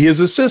to be his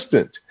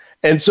assistant.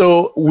 And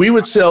so we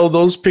would sell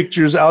those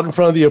pictures out in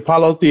front of the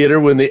Apollo Theater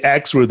when the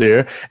acts were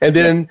there. And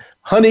then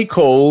Honey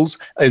Coles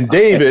and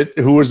David,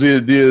 who was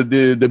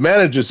the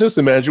manager,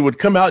 assistant manager, would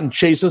come out and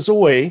chase us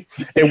away.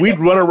 And we'd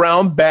run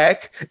around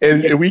back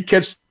and we'd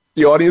catch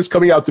the audience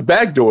coming out the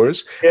back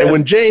doors. Yeah. And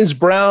when James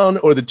Brown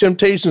or the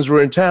Temptations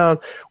were in town,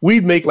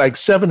 we'd make like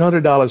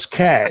 $700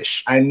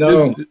 cash. I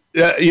know.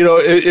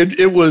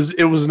 It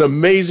was an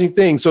amazing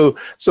thing. So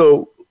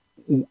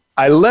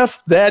I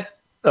left that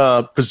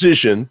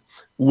position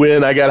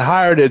when I got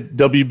hired at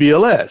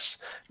WBLS,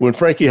 when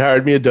Frankie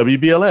hired me at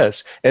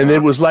WBLS. And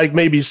it was like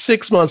maybe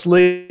 6 months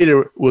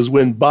later was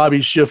when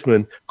Bobby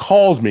Schiffman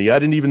called me. I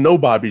didn't even know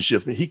Bobby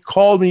Schiffman. He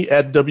called me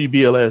at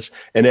WBLS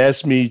and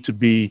asked me to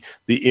be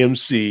the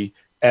MC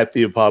at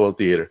the Apollo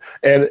Theater.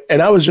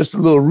 And I was just a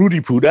little Rudy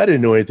Poot. I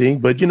didn't know anything,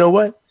 but you know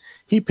what?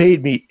 He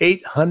paid me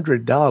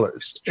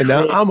 $800. And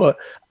now in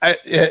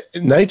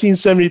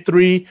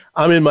 1973,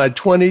 I'm in my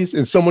 20s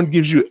and someone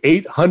gives you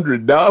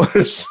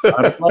 $800. A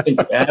lot of money.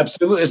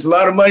 Absolutely. It's a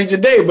lot of money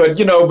today, but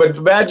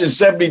imagine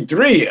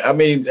 73. I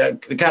mean,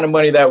 the kind of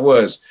money that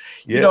was,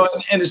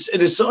 yes. And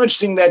it is so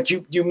interesting that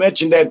you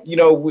mentioned that, you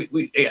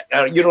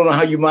don't know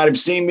how you might've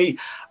seen me.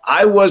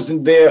 I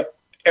wasn't there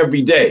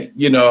every day.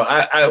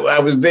 I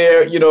was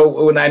there,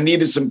 when I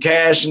needed some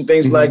cash and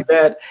things like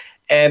that.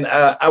 And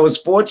I was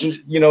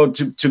fortunate,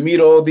 to meet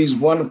all these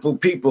wonderful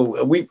people.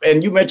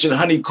 And you mentioned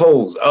Honey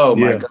Coles. Oh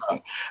my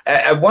God!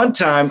 At one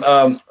time,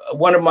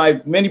 one of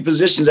my many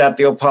positions at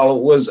the Apollo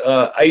was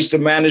I used to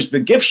manage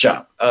the gift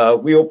shop.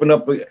 We opened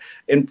up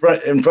in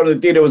front of the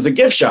theater was a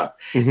gift shop,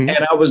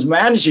 and I was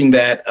managing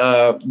that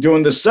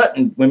during the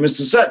Sutton when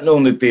Mr. Sutton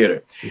owned the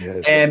theater.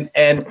 Yes. And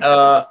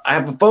I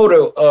have a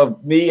photo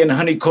of me and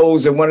Honey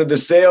Coles and one of the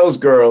sales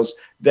girls.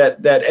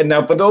 And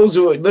now for those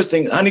who are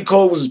listening, Honey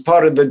Cole was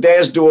part of the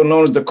dance duo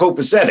known as the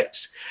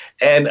Copacetics.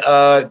 And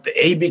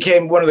he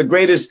became one of the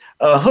greatest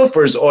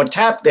hoofers or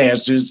tap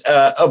dancers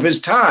of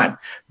his time.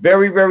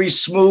 Very, very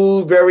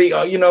smooth, very,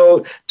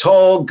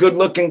 tall, good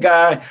looking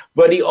guy.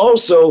 But he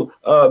also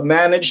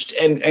managed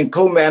and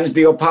co-managed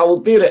the Apollo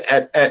Theater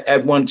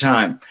at one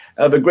time,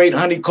 the great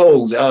Honey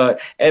Coles.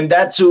 And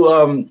that's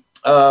who,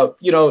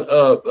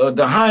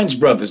 the Hines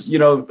brothers,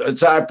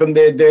 aside from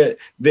their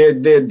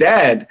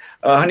dad,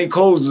 Honey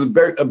Coles is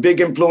a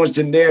big influence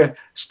in their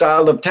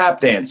style of tap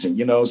dancing,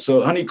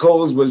 So Honey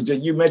Coles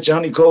you mentioned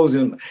Honey Coles,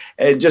 and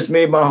it just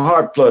made my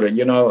heart flutter,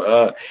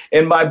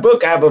 In my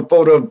book, I have a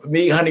photo of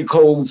me, Honey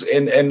Coles,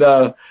 and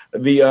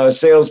the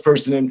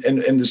salesperson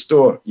in the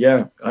store.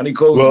 Yeah, Honey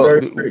Coles is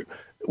very great.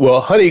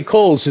 Well, Honey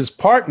Coles, his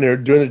partner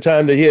during the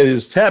time that he had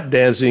his tap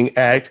dancing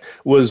act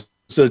was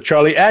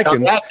Charlie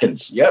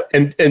Atkins. Yep.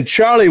 And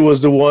Charlie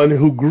was the one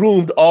who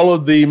groomed all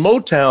of the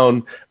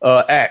Motown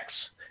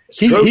acts.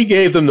 He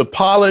gave them the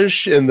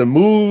polish and the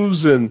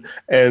moves and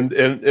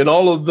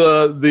all of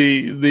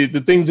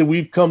the things that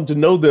we've come to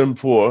know them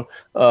for.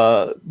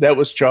 That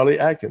was Charlie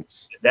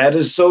Atkins. That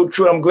is so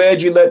true. I'm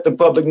glad you let the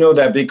public know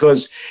that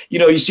because,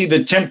 you see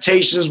the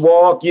Temptations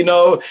walk, and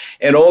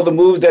all the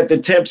moves that the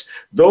Temps,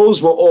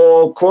 those were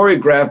all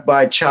choreographed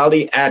by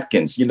Charlie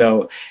Atkins,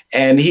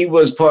 and he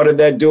was part of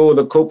that duo,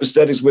 the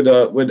Copacetics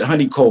with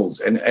Honey Coles.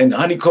 And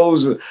Honey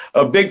Coles,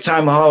 a big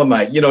time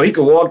Harlemite. He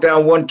could walk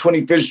down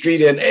 125th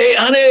Street and, hey,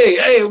 honey,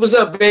 hey, what's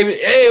up, baby?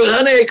 Hey,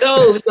 honey,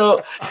 Coles,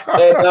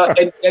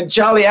 and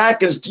Charlie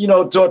Atkins,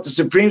 taught the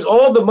Supremes,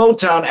 all the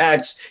Motown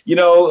acts,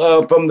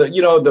 from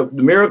the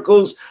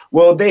Miracles.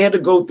 Well, they had to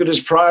go through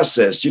this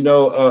process,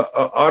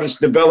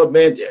 artist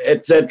development,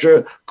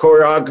 etc.,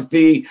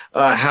 choreography,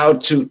 how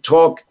to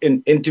talk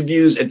in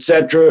interviews,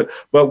 etc.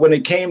 But when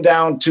it came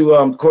down to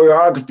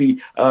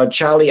choreography,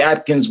 Charlie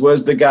Atkins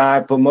was the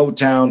guy for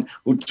Motown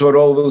who taught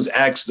all those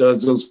acts,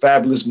 those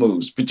fabulous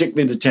moves,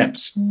 particularly the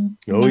Temps.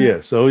 Oh,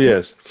 yes.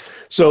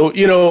 So,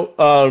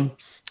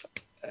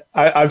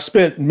 I've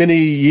spent many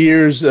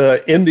years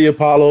in the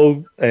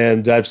Apollo,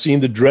 and I've seen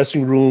the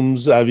dressing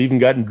rooms. I've even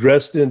gotten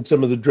dressed in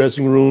some of the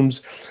dressing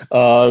rooms.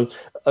 Some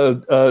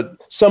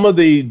of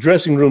the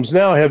dressing rooms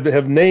now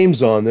have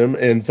names on them.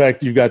 In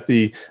fact, you've got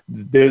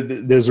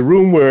there's a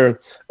room where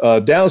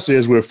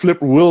downstairs where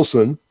Flip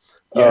Wilson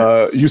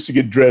used to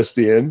get dressed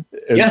in,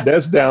 and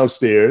that's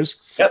downstairs.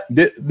 Yep.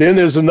 Then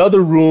there's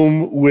another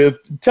room with.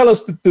 Tell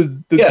us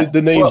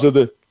the names of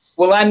the.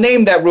 Well, I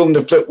named that room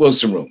the Flip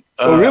Wilson room.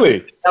 Oh, really?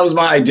 That was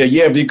my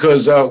idea,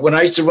 because when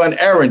I used to run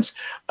errands,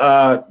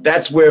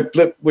 that's where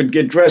Flip would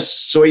get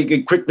dressed so he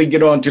could quickly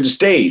get onto the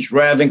stage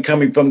rather than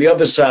coming from the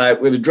other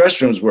side where the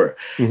dress rooms were.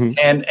 Mm-hmm.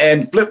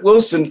 And Flip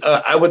Wilson,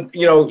 I would,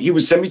 he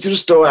would send me to the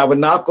store. I would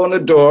knock on the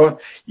door,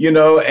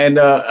 and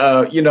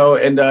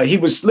he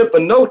would slip a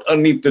note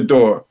underneath the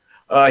door.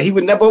 He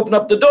would never open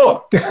up the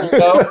door.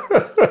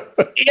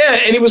 Yeah,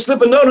 and he would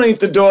slip a note underneath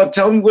the door,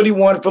 tell me what he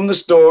wanted from the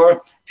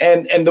store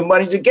and the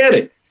money to get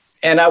it.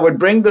 And I would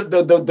bring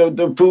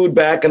the food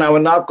back, and I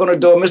would knock on the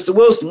door. Mr.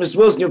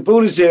 Wilson, your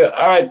food is here.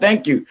 All right,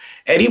 thank you.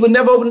 And he would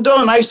never open the door,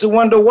 and I used to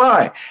wonder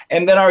why.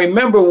 And then I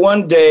remember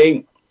one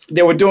day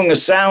they were doing a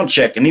sound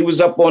check, and he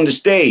was up on the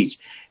stage.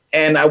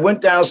 And I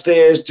went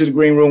downstairs to the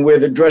green room where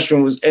the dress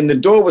room was, and the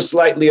door was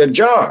slightly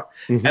ajar.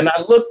 Mm-hmm. And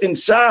I looked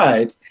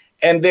inside,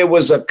 and there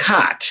was a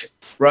cot,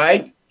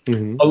 right?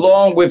 Mm-hmm.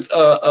 Along with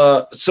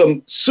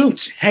some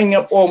suits hanging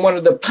up on one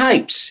of the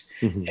pipes.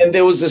 Mm-hmm. And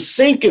there was a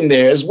sink in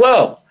there as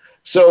well.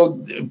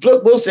 So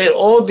Flip Wilson had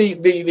all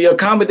the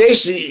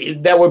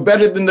accommodations that were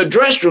better than the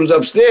dress rooms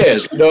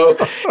upstairs,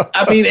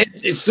 I mean,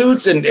 it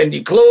suits and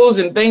the clothes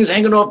and things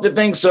hanging off the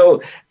thing.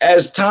 So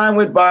as time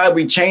went by,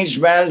 we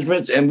changed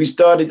management and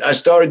I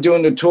started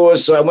doing the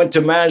tours. So I went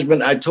to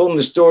management. I told them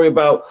the story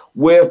about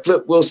where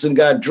Flip Wilson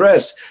got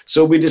dressed.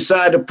 So we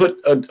decided to put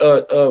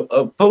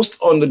a post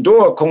on the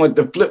door calling it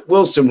the Flip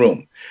Wilson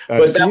room.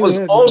 But that was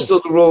also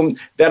the room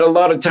that a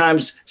lot of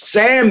times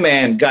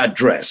Sandman got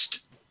dressed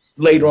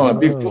later on,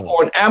 before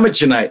on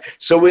amateur night.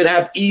 So we'd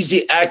have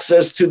easy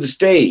access to the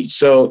stage.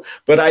 So,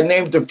 but I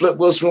named the Flip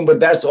Wilson room, but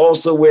that's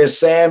also where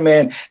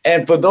Sandman,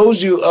 and for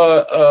those you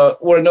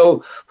want to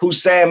know who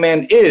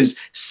Sandman is,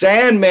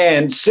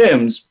 Sandman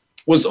Sims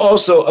was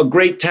also a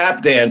great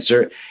tap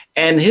dancer.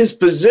 And his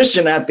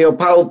position at the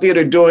Apollo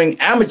Theater during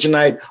amateur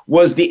night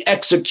was the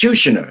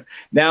executioner.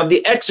 Now,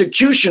 the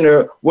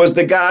executioner was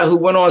the guy who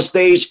went on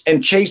stage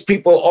and chased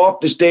people off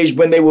the stage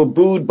when they were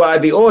booed by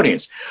the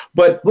audience.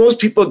 But most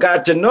people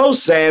got to know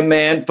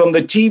Sandman from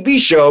the TV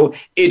show,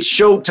 It's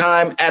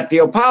Showtime at the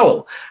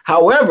Apollo.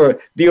 However,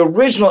 the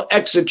original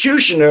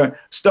executioner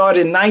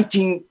started in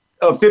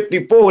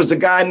 1954 was a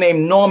guy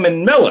named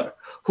Norman Miller,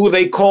 who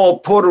they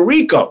called Puerto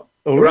Rico,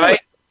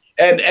 right?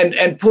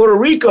 And Puerto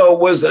Rico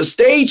was a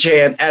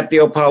stagehand at the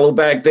Apollo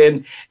back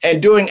then.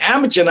 And during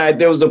amateur night,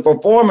 there was a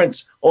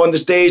performance on the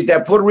stage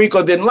that Puerto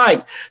Rico didn't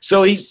like.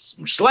 So he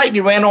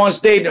slightly ran on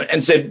stage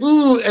and said,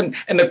 boo, and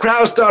the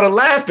crowd started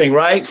laughing,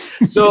 right?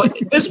 So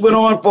this went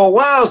on for a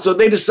while. So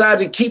they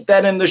decided to keep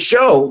that in the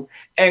show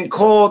and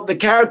called the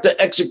character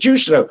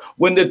Executioner.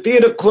 When the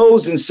theater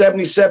closed in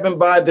 1977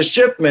 by the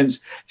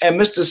Schiffmans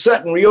and Mr.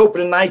 Sutton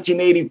reopened in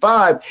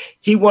 1985,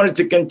 he wanted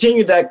to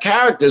continue that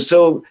character.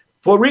 So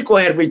Puerto Rico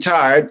had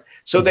retired,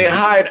 so they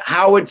hired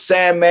Howard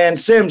Sandman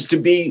Sims to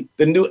be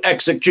the new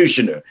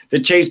executioner to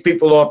chase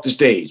people off the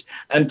stage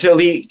until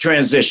he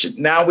transitioned.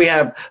 Now we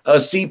have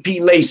C.P.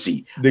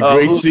 Lacey. The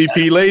great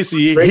C.P.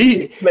 Lacey.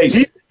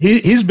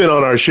 He's been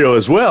on our show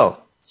as well.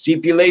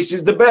 C.P.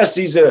 Lacey's the best.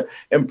 He's an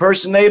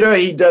impersonator.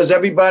 He does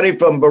everybody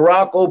from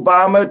Barack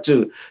Obama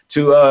to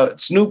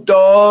Snoop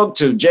Dogg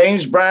to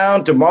James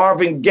Brown to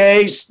Marvin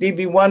Gaye,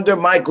 Stevie Wonder,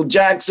 Michael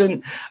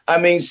Jackson. I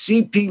mean,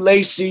 C.P.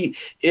 Lacey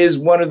is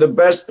one of the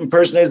best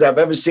impersonators I've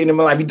ever seen in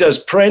my life. He does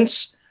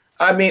Prince.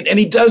 I mean, and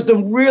he does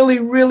them really,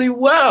 really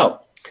well.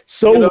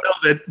 So well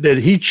that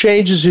he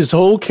changes his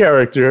whole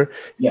character.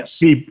 Yes.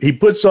 He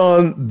puts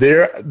on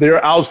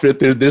their outfit,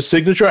 their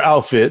signature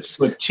outfits,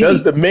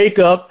 does the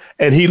makeup,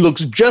 and he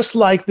looks just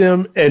like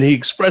them, and he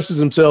expresses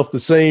himself the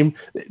same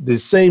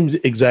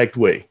exact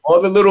way. All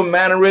the little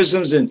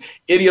mannerisms and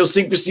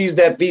idiosyncrasies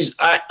that these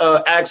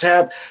acts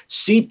have,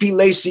 C.P.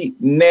 Lacey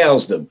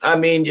nails them. I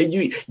mean,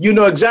 you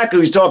know exactly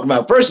who he's talking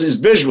about. First is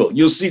visual.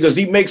 You'll see,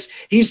 because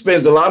he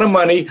spends a lot of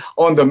money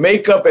on the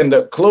makeup and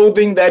the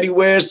clothing that he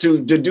wears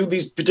to do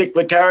these particular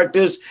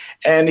characters,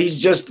 and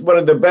he's just one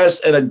of the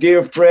best and a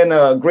dear friend,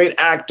 a great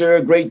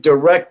actor, great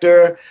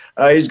director.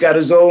 He's got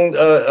his own,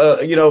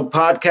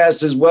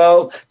 podcast as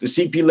well, the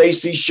C.P.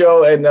 Lacey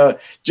Show, and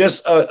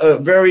just a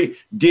very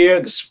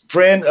dear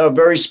friend, a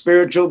very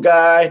spiritual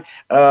guy.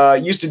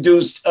 Used to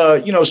do,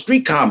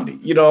 street comedy,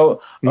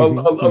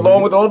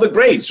 along with all the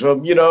greats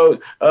from,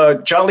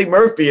 Charlie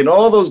Murphy and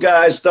all those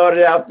guys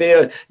started out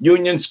there,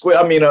 Union Square,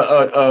 on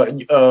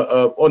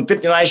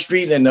 59th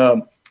Street and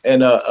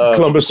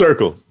Columbus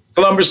Circle.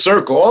 Columbus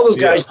Circle, all those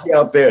guys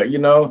out there,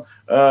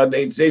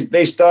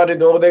 they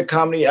started all their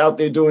comedy out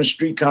there doing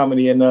street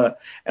comedy, and a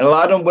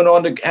lot of them went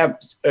on to have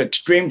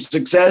extreme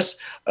success.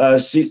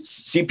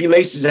 C.P.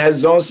 Lacey has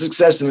his own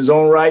success in his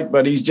own right,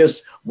 but he's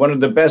just one of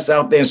the best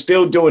out there and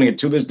still doing it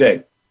to this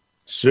day.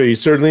 Sure, he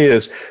certainly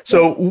is.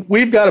 So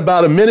we've got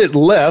about a minute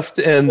left,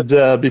 and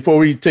before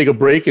we take a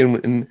break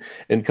and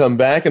come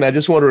back, and I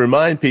just want to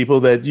remind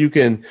people that you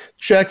can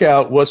check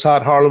out What's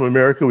Hot Harlem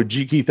America with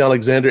G. Keith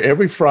Alexander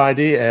every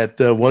Friday at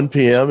 1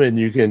 p.m., and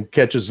you can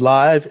catch us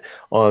live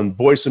on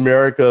Voice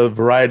America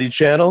Variety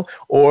Channel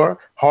or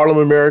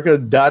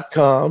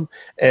HarlemAmerica.com.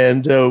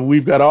 And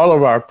we've got all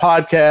of our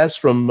podcasts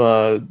from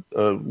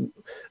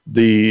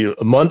the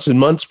months and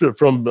months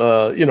from,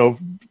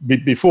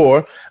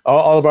 before.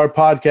 All of our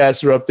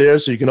podcasts are up there,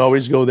 so you can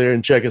always go there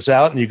and check us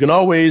out. And you can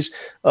always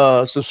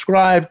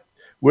subscribe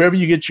wherever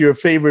you get your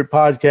favorite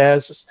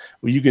podcasts,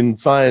 where you can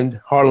find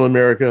Harlem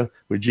America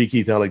with G.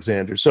 Keith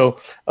Alexander. So,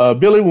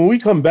 Billy, when we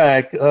come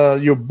back,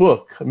 your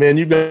book, man,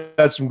 you've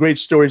got some great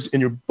stories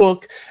in your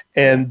book,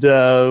 and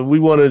we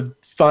want to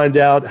find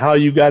out how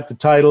you got the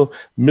title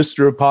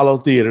Mr. Apollo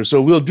Theater.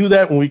 So we'll do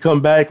that when we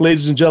come back.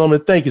 Ladies and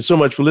gentlemen, thank you so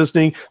much for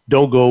listening.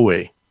 Don't go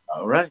away.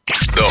 All right.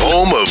 The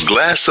home of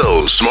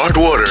Glasso Smart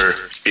Water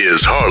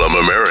is Harlem,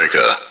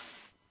 America.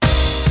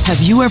 Have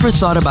you ever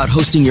thought about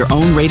hosting your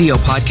own radio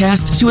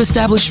podcast to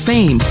establish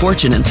fame,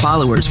 fortune, and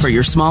followers for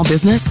your small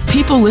business?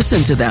 People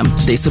listen to them,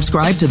 they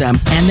subscribe to them,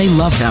 and they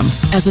love them.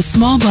 As a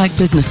small Black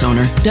business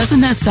owner,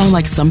 doesn't that sound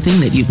like something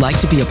that you'd like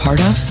to be a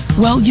part of?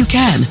 Well, you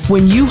can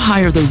when you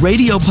hire the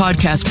radio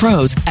podcast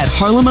pros at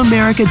Harlem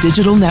America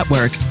Digital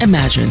Network.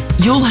 Imagine,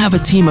 you'll have a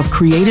team of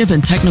creative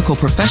and technical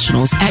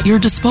professionals at your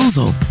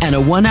disposal and a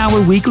 1-hour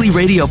weekly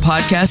radio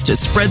podcast to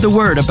spread the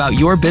word about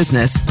your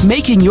business.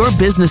 Making your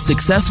business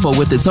successful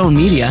with its own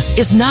media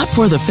is not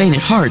for the faint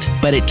at heart,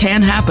 but it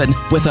can happen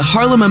with a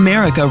Harlem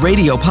America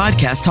radio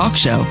podcast talk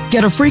show.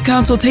 Get a free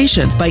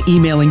consultation by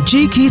emailing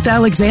G. Keith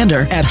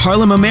Alexander at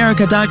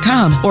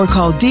HarlemAmerica.com or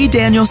call D.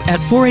 Daniels at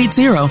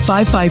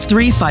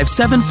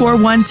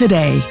 480-553-5741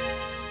 today.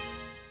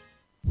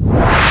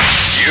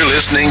 You're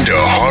listening to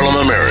Harlem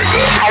America.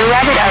 I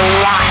love it a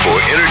lot.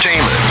 For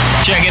entertainment.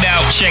 Check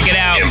it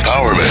out.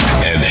 Empowerment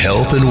and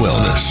health and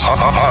wellness.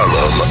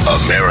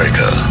 Harlem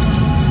America.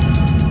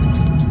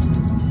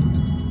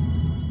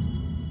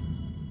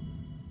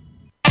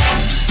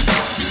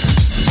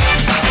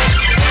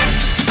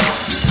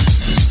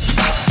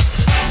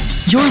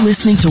 You're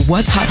listening to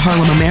What's Hot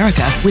Harlem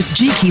America with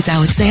G. Keith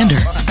Alexander.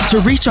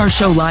 To reach our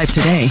show live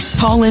today,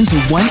 call in to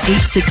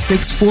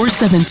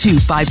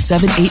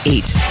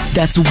 1-866-472-5788.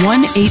 That's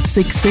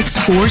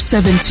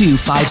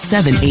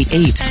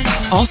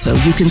 1-866-472-5788. Also,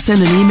 you can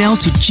send an email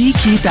to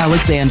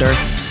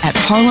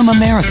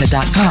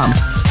gkeithalexander@harlemamerica.com.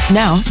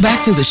 Now,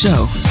 back to the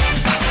show.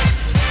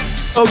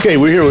 Okay,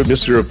 we're here with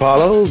Mr.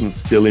 Apollo,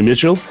 Billy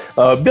Mitchell.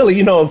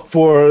 Billy,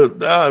 for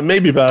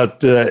maybe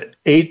about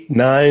 8,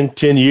 9,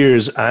 10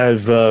 years,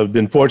 I've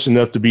been fortunate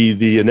enough to be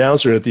the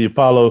announcer at the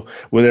Apollo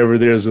whenever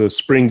there's a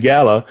spring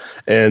gala.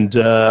 And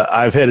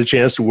I've had a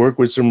chance to work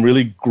with some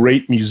really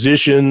great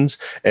musicians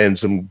and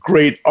some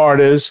great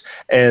artists.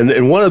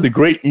 And one of the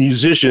great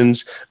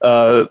musicians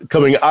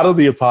coming out of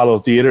the Apollo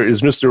Theater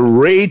is Mr.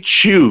 Ray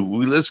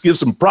Chu. Let's give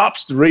some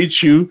props to Ray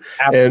Chu.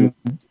 Absolutely.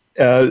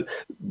 And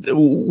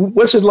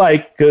what's it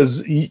like?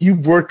 Because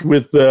you've worked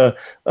with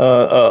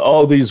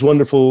all these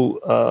wonderful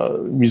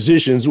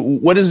musicians.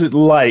 What is it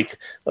like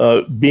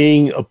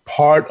being a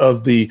part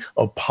of the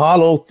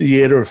Apollo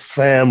Theater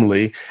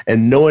family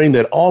and knowing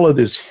that all of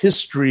this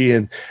history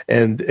and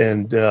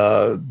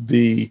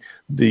the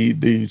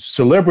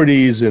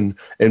celebrities and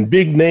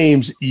big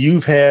names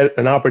you've had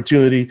an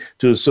opportunity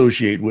to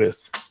associate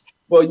with?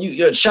 Well,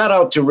 you shout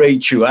out to Ray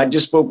Chu. I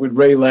just spoke with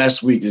Ray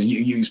last week.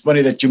 It's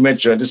funny that you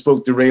mentioned. I just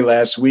spoke to Ray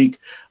last week.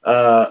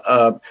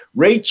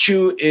 Ray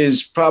Chu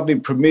is probably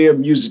premier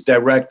music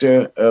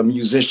director,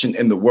 musician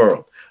in the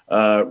world.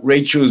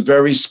 Ray Chu is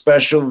very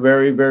special,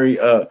 very, very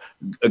a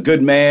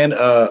good man.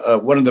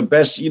 One of the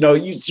best.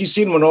 You've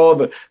seen him on all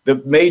the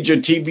major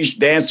TV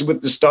Dancing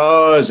with the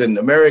Stars and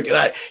American.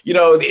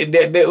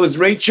 There was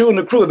Ray Chu and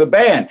the crew, the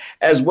band,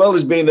 as well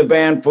as being the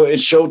band for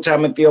its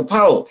Showtime at the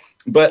Apollo.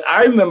 But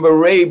I remember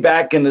Ray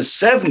back in the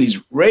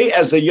 70s. Ray,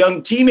 as a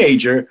young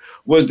teenager,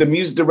 was the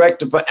music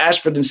director for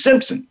Ashford and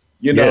Simpson,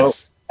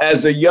 Yes.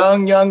 As a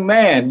young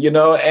man,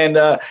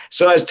 and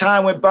so as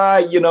time went by,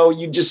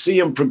 you just see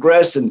him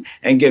progress and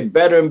get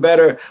better and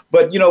better.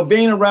 But,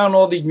 being around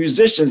all these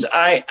musicians,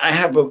 I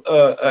have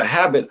a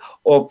habit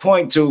or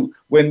point to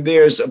when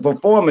there's a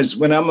performance,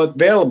 when I'm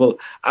available,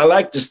 I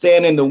like to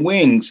stand in the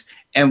wings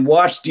and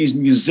watch these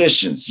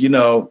musicians,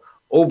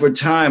 over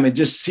time and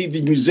just see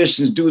the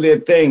musicians do their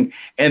thing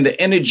and the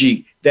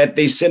energy that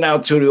they send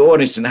out to the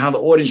audience and how the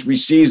audience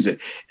receives it.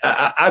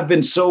 I've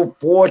been so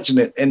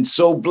fortunate and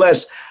so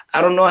blessed.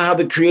 I don't know how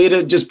the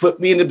creator just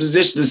put me in the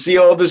position to see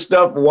all this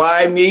stuff.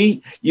 Why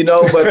me?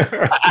 But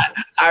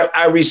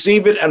I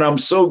receive it and I'm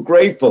so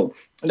grateful.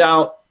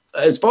 Now,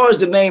 as far as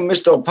the name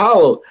Mr.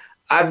 Apollo,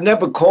 I've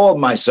never called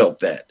myself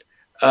that.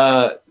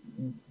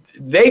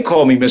 They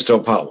call me Mr.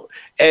 Apollo.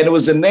 And it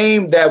was a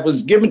name that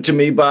was given to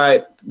me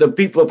by the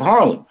people of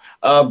Harlem.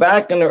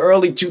 Back in the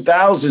early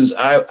 2000s,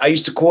 I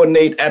used to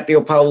coordinate at the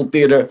Apollo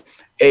Theater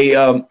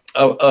a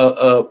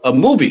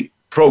movie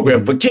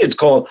program for kids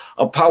called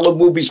Apollo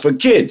Movies for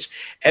Kids.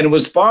 And it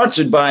was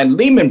sponsored by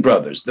Lehman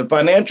Brothers, the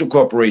financial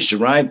corporation,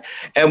 right?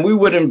 And we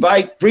would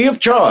invite free of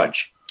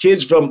charge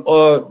kids from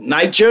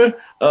NYCHA,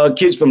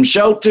 kids from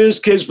shelters,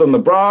 kids from the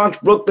Bronx,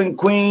 Brooklyn,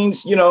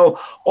 Queens,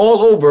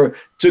 all over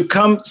to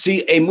come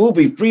see a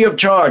movie free of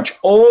charge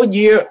all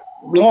year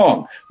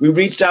long. We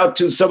reached out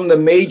to some of the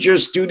major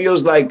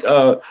studios like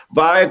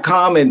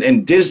Viacom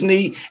and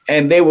Disney,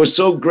 and they were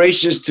so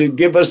gracious to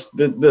give us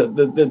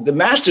the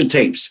master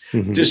tapes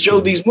to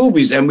show these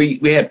movies. And we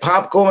had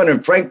popcorn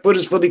and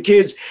frankfurters for the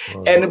kids,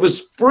 and it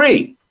was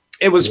free.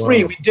 It was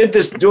free. We did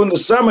this during the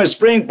summer,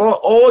 spring, fall,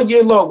 all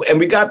year long. And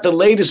we got the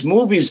latest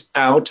movies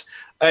out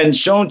and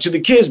shown to the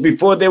kids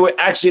before they were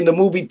actually in the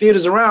movie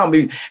theaters around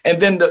me.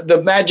 And then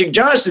the Magic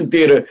Johnson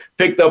Theater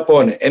picked up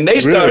on it. And they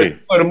started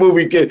on a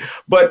movie kid.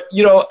 But,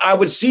 I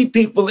would see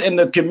people in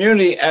the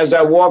community as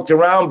I walked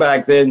around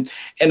back then.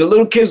 And the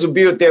little kids would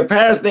be with their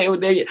parents. They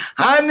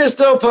hi,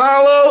 Mr.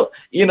 Apollo,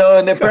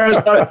 and their parents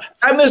started,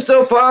 hi,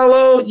 Mr.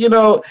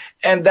 Apollo,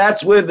 and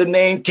that's where the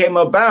name came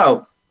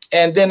about.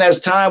 And then as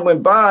time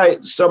went by,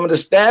 some of the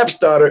staff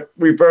started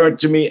referring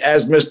to me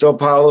as Mr.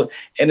 Apollo,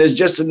 and it's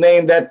just a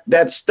name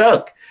that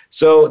stuck.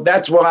 So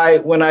that's why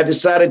when I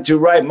decided to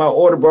write my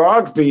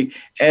autobiography,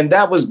 and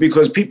that was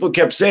because people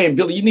kept saying,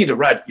 Billy, you need to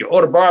write your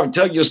autobiography,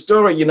 tell your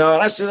story, And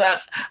I said,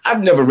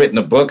 I've never written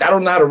a book. I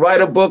don't know how to write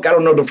a book. I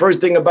don't know the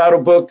first thing about a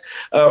book,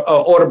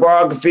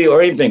 autobiography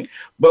or anything.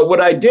 But what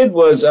I did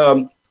was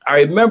I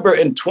remember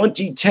in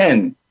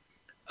 2010,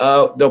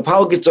 the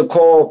Apollo gets a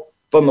call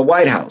from the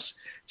White House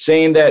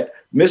saying that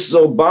Mrs.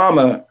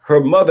 Obama,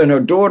 her mother and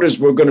her daughters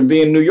were going to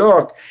be in New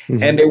York,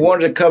 and they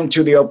wanted to come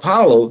to the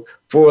Apollo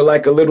for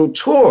like a little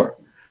tour.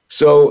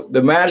 So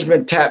the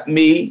management tapped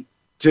me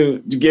to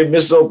give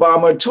Mrs.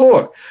 Obama a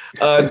tour.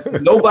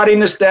 Nobody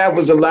in the staff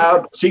was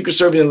allowed, Secret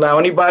Service didn't allow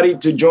anybody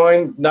to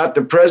join, not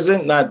the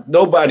president, not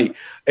nobody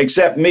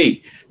except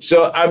me.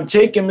 So I'm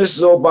taking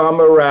Mrs.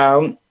 Obama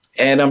around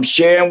and I'm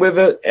sharing with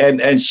her,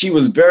 and she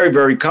was very,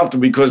 very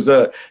comfortable because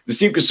the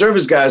Secret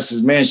Service guy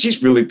says, man,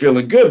 she's really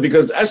feeling good,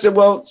 because I said,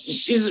 well,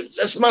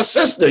 that's my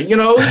sister, you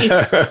know,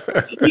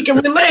 we can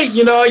relate,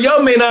 you know,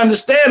 y'all may not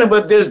understand it,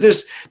 but there's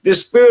this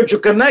spiritual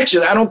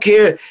connection. I don't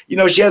care, you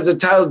know, she has the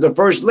title of the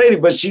First Lady,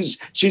 but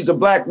she's a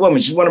Black woman.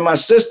 She's one of my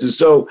sisters.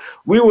 So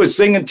we were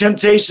singing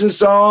Temptation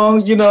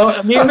songs, you know,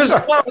 I mean, this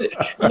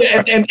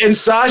and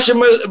Sasha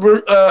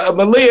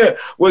Malia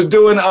was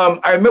doing,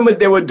 I remember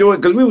they were doing,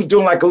 because we was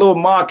doing like a little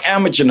mock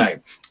amateur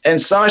night,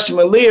 and Sasha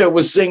Malia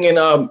was singing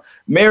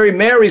Mary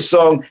Mary's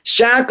song,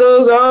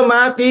 Shackles on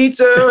My Feet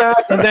So I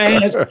Can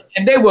Dance,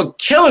 and they were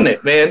killing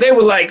it, man. They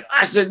were like,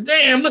 I said,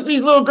 damn, look,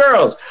 these little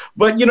girls.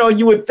 But, you know,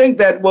 you would think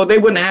that, well, they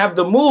wouldn't have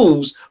the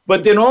moves,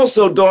 but then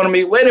also dawned on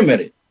me, wait a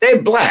minute,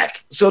 they're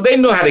Black, so they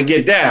know how to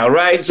get down,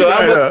 right?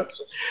 So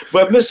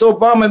but Miss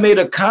Obama made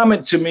a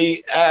comment to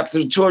me after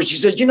the tour. She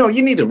said, you know,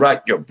 you need to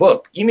write your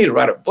book. You need to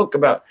write a book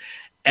about,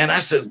 and I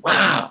said,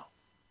 wow.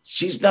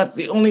 She's not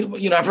the only,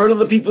 you know, I've heard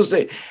other people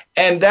say,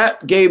 and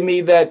that gave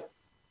me that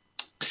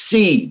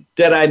seed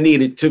that I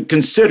needed to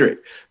consider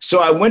it. So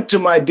I went to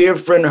my dear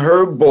friend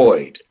Herb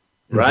Boyd,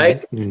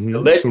 right? Mm-hmm.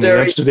 The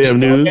legendary Amsterdam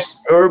News.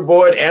 Herb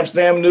Boyd,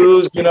 Amsterdam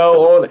News, you know,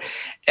 all that.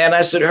 And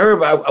I said,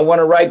 Herb, I want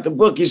to write the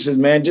book. He says,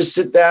 man, just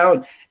sit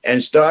down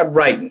and start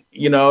writing,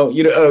 you know,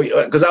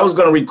 because I was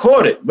going to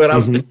record it, but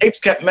the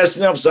tapes kept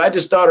messing up. So I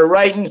just started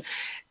writing,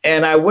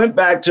 and I went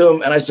back to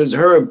him and I said,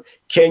 Herb,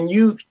 can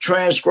you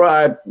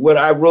transcribe what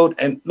I wrote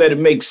and let it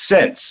make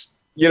sense,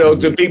 you know,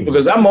 to people?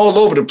 Because I'm all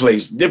over the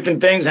place.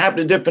 Different things happen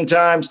at different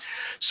times.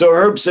 So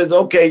Herb said,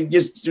 okay,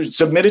 just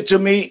submit it to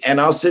me and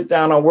I'll sit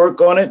down and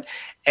work on it.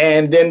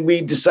 And then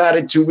we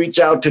decided to reach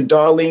out to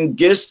Darlene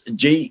Gist,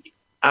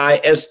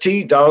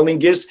 G-I-S-T, Darlene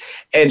Gist,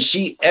 and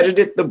she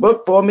edited the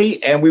book for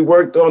me, and we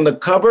worked on the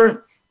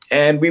cover,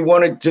 and we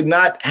wanted to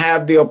not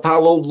have the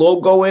Apollo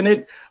logo in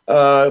it,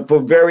 for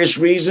various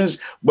reasons,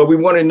 but we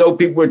wanted to know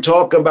people were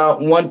talking about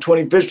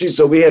 125th Street.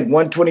 So we had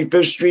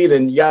 125th Street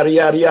and yada,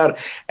 yada, yada.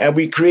 And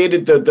we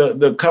created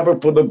the cover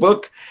for the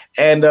book.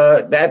 And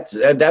that's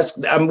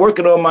I'm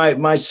working on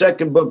my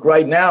second book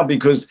right now,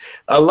 because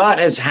a lot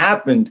has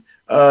happened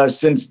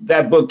since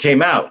that book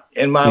came out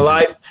in my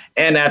life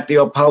and at the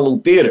Apollo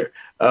Theater.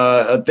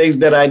 Things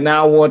that I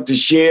now want to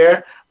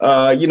share.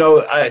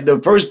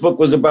 The first book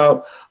was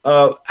about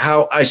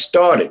how I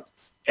started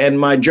and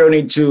my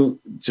journey to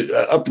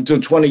up until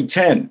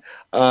 2010.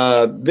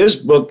 This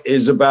book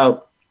is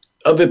about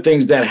other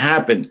things that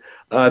happened,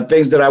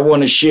 things that I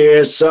want to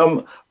share.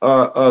 Some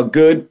are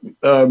good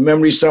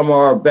memories, some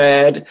are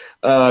bad,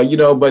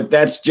 but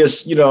that's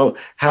just,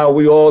 how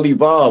we all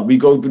evolve. We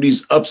go through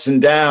these ups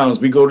and downs.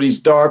 We go to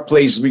these dark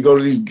places. We go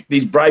to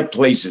these bright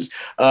places.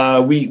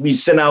 We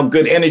send out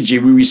good energy.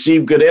 We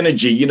receive good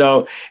energy,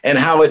 and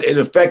how it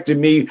affected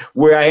me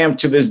where I am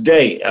to this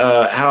day,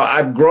 how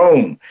I've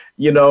grown,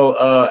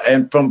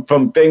 and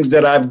from things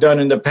that I've done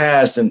in the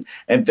past and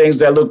things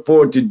that I look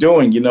forward to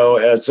doing,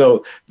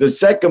 so the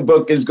second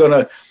book is going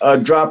to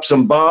drop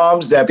some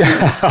bombs that people,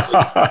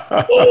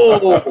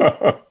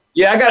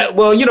 yeah, I got it.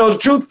 Well, the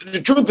truth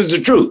is the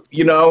truth,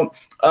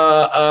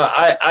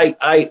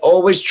 I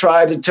always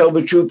try to tell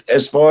the truth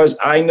as far as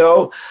I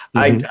know.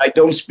 Mm-hmm. I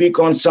don't speak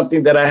on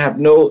something that I have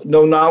no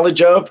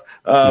knowledge of,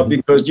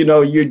 because,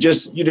 you're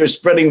just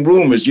spreading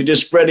rumors. You're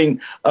just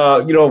spreading,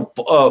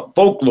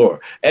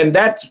 folklore. And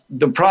that's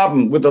the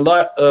problem with a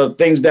lot of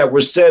things that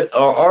were said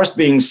or are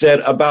being said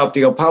about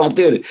the Apollo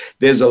Theater.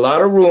 There's a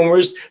lot of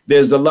rumors.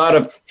 There's a lot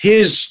of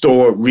his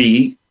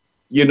story,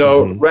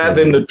 rather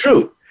than the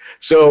truth.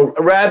 So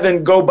rather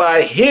than go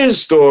by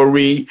his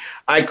story,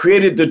 I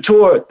created the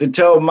tour to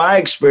tell my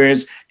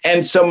experience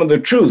and some of the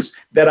truths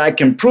that I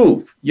can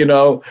prove,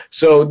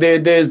 So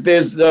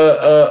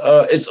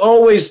it's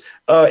always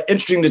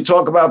interesting to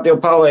talk about the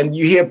Apollo, and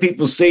you hear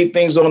people say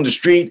things on the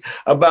street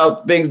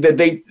about things that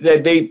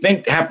they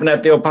think happened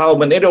at the Apollo,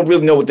 but they don't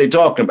really know what they're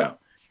talking about.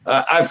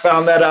 I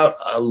found that out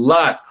a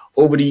lot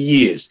over the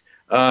years,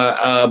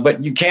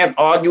 but you can't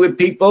argue with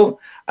people.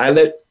 I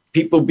let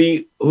people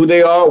be who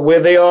they are, where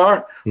they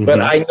are, but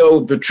I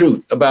know the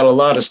truth about a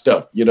lot of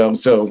stuff,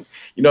 So,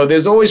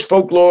 there's always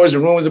folklores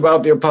and rumors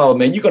about the Apollo,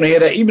 man. You're going to hear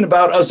that even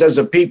about us as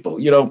a people.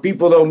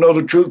 People don't know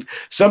the truth.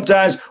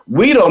 Sometimes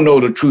we don't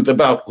know the truth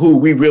about who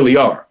we really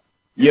are,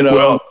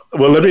 Well,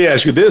 let me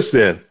ask you this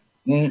then.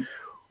 Mm-hmm.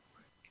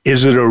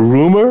 Is it a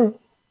rumor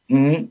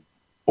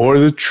or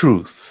the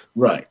truth?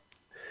 Right.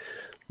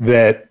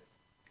 That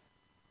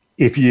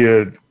if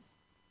you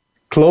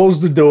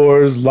close the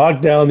doors,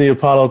 lock down the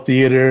Apollo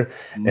Theater,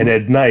 and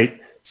at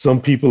night,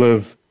 some people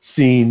have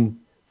seen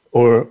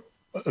or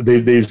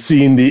they've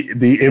seen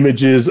the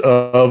images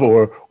of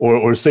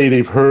or say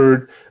they've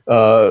heard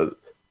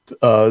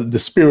the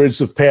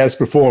spirits of past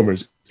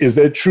performers. Is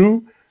that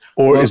true,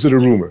 or is it a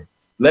rumor?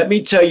 Let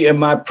me tell you, in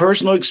my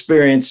personal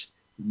experience,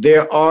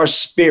 there are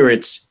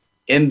spirits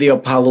in the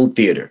Apollo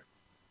Theater,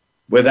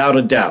 without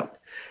a doubt.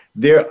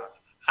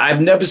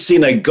 I've never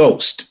seen a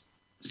ghost.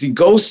 See,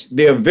 ghosts,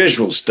 they're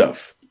visual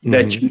stuff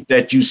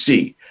that you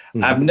see.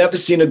 Mm-hmm. I've never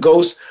seen a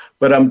ghost,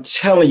 but I'm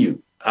telling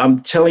you,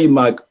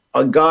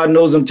 God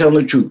knows I'm telling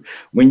the truth.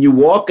 When you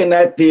walk in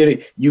that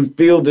theater, you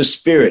feel the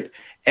spirit.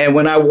 And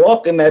when I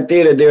walk in that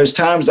theater, there's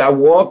times I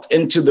walked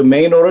into the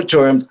main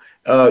auditorium,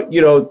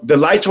 the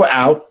lights were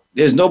out.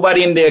 There's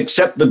nobody in there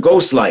except the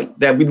ghost light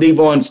that we leave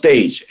on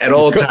stage at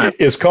all times.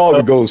 It's called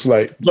a ghost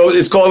light. So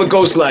it's called a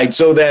ghost light,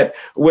 so that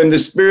when the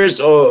spirits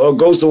or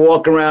ghosts are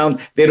walking around,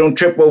 they don't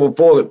trip over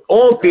fall.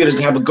 All theaters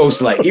have a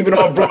ghost light, even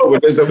on Broadway.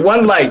 There's a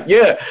one light,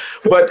 yeah.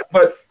 But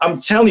I'm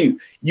telling you,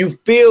 you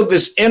feel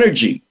this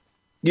energy.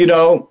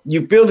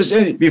 You feel this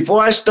energy.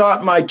 Before I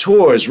start my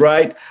tours,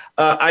 right?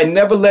 I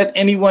never let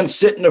anyone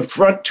sit in the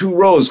front 2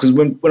 rows, because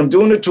when I'm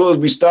doing the tours,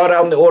 we start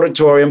out in the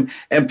auditorium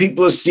and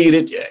people are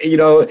seated,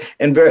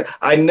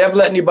 I never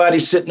let anybody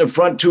sit in the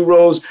front 2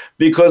 rows,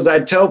 because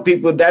I tell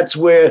people that's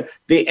where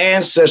the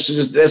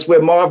ancestors, that's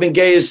where Marvin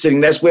Gaye is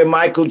sitting. That's where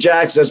Michael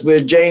Jackson, that's where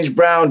James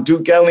Brown,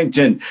 Duke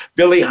Ellington,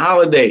 Billie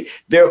Holiday,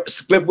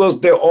 Flip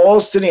Wilson, they're all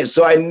sitting.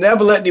 So I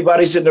never let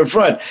anybody sit in the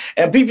front.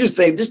 And people just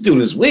think, this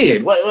dude is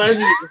weird. Why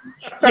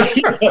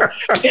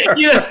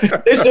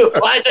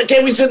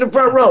can't we sit in the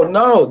front row?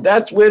 No,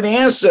 that's where the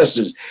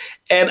ancestors.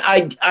 And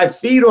I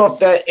feed off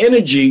that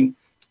energy,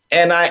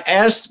 and I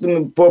ask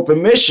them for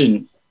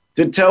permission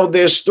to tell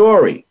their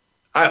story.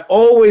 I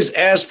always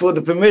ask for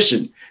the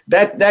permission.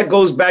 That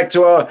goes back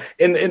to our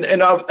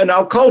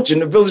culture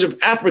in the village of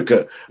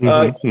Africa.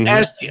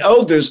 Ask the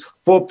elders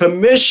for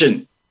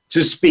permission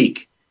to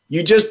speak.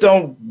 You just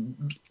don't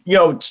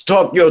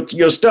talk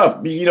your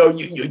stuff.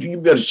 You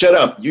better shut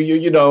up.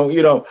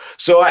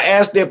 So I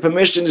ask their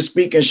permission to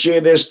speak and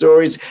share their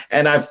stories,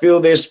 and I feel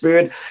their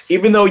spirit.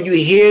 Even though you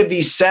hear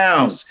these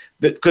sounds,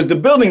 because the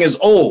building is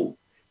old,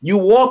 you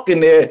walk in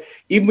there.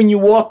 Even when you're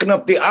walking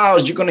up the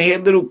aisles, you're going to hear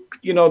little,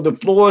 the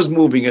floors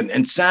moving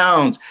and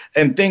sounds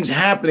and things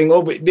happening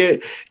over there.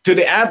 To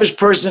the average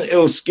person,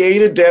 it'll scare you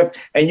to death,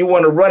 and you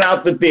want to run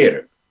out the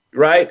theater,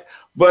 right?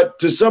 But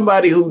to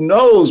somebody who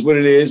knows what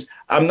it is,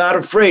 I'm not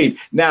afraid.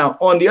 Now,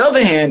 on the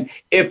other hand,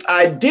 if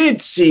I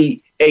did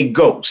see a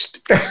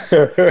ghost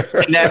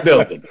in that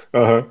building,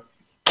 I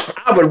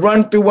would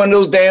run through one of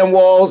those damn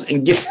walls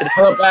and get the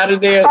hell up out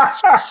of there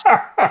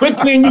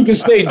quickly. And you can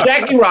say,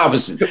 Jackie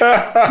Robinson,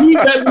 you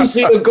let me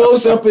see a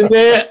ghost up in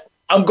there.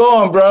 I'm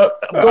going, bro.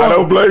 I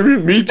don't blame you.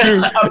 Me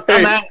too.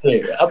 I'm out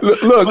there.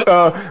 Look,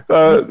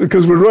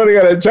 because we're running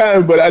out of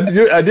time, but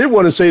I did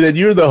want to say that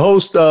you're the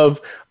host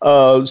of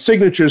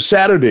Signature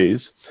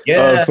Saturdays.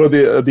 Yeah. For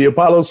the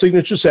Apollo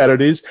Signature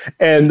Saturdays,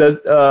 and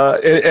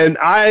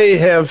I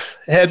have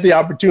had the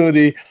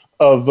opportunity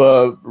of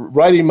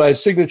writing my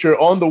signature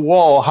on the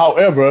wall.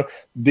 However,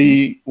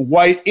 the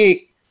white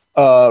ink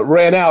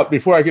ran out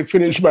before I could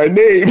finish my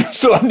name,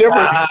 so I never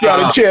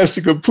got a chance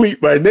to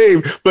complete my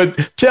name.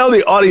 But tell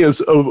the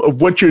audience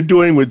of what you're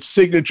doing with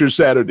Signature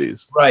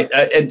Saturdays. Right,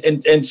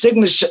 and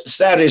Signature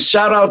Saturdays,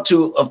 shout out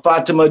to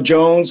Fatima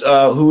Jones,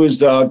 who is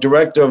the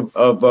director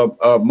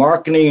of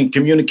marketing and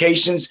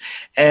communications,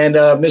 and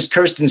Miss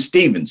Kirsten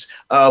Stevens,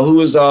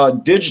 who is our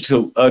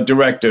digital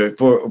director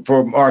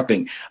for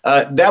marketing.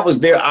 That was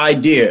their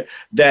idea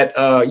that,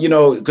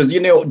 because,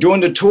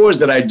 during the tours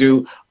that I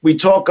do, we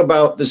talk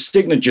about the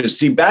signatures.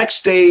 See,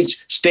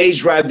 backstage,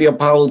 stage right at the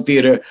Apollo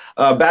Theater,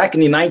 back in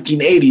the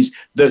 1980s,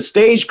 the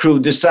stage crew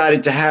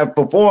decided to have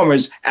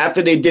performers,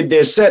 after they did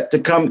their set, to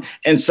come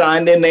and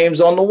sign their names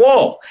on the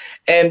wall.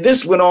 And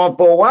this went on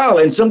for a while.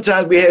 And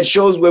sometimes we had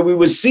shows where we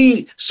would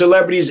see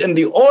celebrities in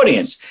the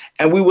audience,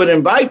 and we would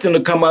invite them to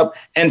come up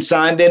and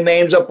sign their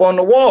names up on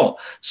the wall.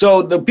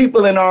 So the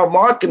people in our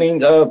marketing,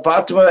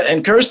 Fatima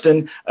and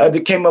Kirsten, they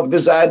came up with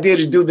this idea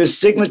to do this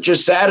Signature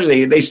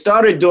Saturday. They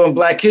started doing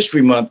Black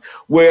History Month,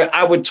 where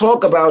I would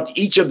talk about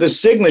each of the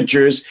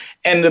signatures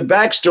and the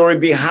backstory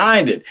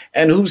behind it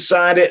and who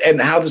signed it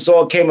and how this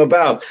all came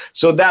about.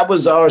 So that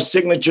was our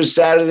Signature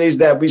Saturdays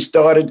that we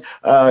started,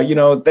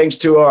 thanks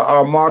to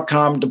our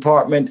Marcom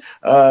department,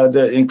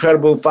 the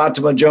incredible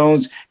Fatima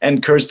Jones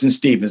and Kirsten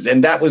Stevens.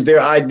 And that was their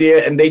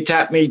idea, and they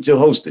tapped me to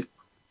host it.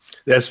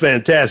 That's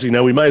fantastic.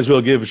 Now we might as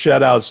well give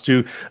shout outs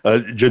to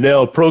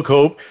Janelle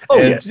Procope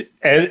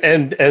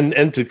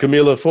and to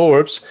Camilla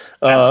Forbes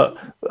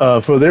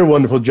for their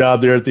wonderful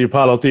job there at the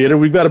Apollo Theater.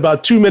 We've got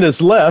about 2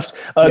 minutes left.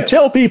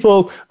 Tell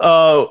people,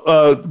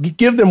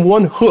 give them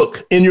one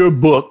hook in your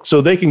book so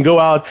they can go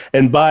out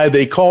and buy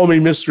They Call Me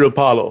Mr.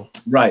 Apollo.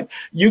 Right.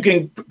 You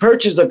can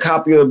purchase a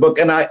copy of the book,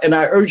 and I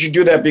urge you to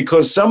do that,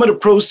 because some of the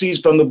proceeds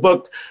from the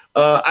book,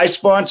 I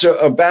sponsor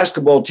a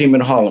basketball team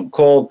in Harlem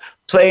called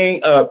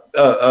Playing on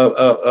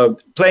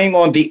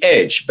the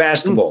Edge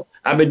basketball.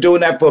 I've been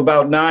doing that for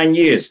about 9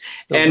 years,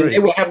 and they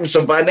were having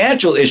some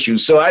financial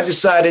issues. So I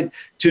decided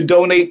to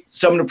donate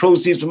some of the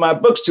proceeds from my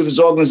books to this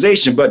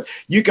organization. But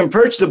you can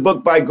purchase the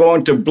book by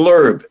going to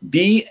Blurb,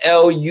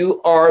 BLURB.com.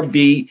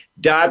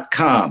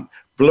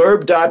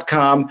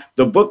 blurb.com.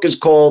 The book is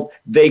called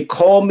They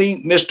Call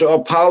Me Mr.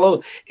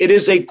 Apollo. It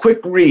is a quick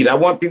read. I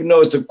want people to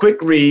know it's a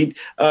quick read.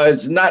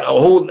 It's not a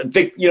whole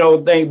thick,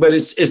 thing, but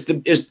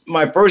it's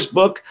my first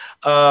book.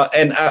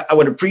 And I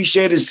would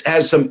appreciate it. It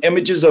has some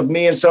images of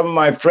me and some of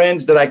my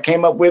friends that I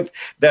came up with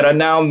that are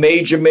now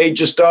major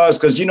stars.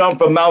 Because, I'm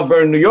from Mount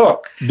Vernon, New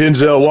York.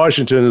 Denzel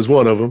Washington is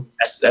one of them.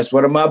 That's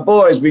one of my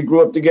boys. We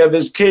grew up together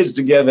as kids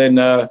together. And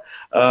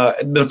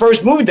the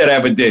first movie that I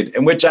ever did,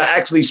 in which I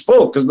actually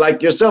spoke, because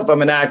like yourself,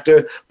 I'm an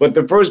actor. But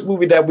the first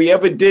movie that we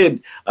ever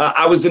did,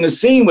 I was in a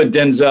scene with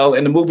Denzel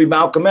in the movie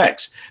Malcolm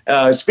X,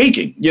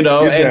 speaking,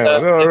 All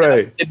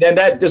right. And then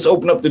that just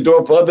opened up the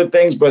door for other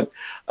things. But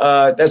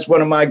that's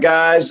one of my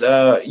guys.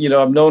 I've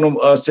known him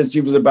since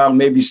he was about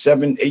maybe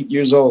 7-8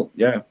 years old.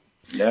 Yeah.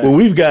 Yeah. Well,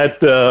 we've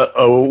got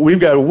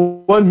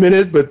 1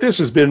 minute, but this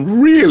has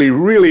been really,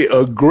 really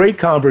a great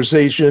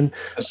conversation.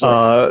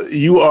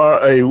 You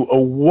are a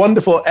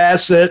wonderful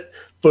asset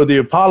for the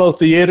Apollo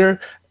Theater,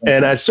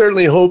 and I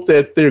certainly hope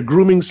that they're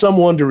grooming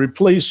someone to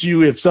replace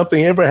you if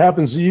something ever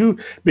happens to you,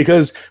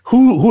 because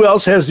who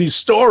else has these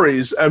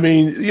stories? I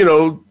mean,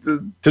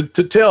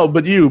 to tell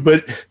but you.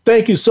 But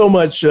thank you so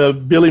much,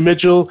 Billy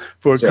Mitchell,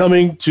 for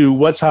coming to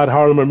What's Hot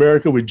Harlem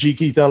America with G.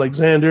 Keith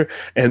Alexander.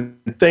 And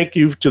thank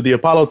you to the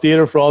Apollo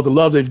Theater for all the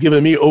love they've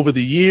given me over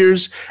the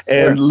years.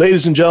 And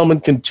ladies and gentlemen,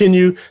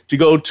 continue to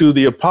go to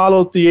the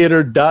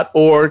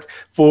apollotheater.org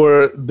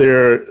for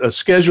their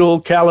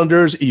schedule,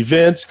 calendars,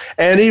 events,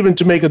 and even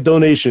to make a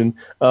donation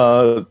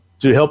to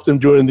help them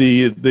during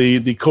the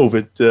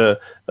COVID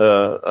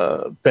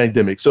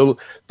pandemic. So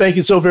thank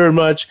you so very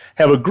much.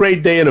 Have a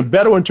great day and a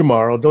better one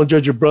tomorrow. Don't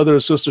judge your brother or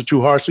sister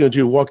too harshly until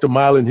you walked a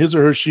mile in his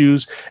or her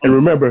shoes. And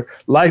remember,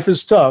 life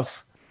is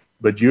tough,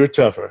 but you're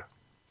tougher.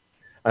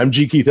 I'm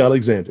G. Keith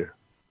Alexander.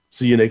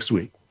 See you next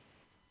week.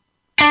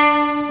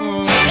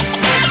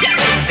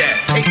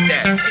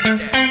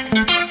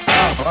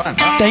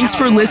 Thanks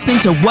for listening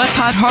to What's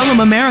Hot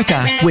Harlem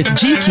America with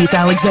G. Keith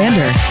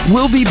Alexander.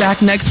 We'll be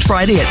back next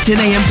Friday at 10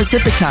 a.m.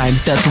 Pacific Time.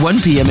 That's 1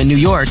 p.m. in New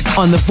York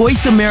on the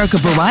Voice America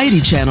Variety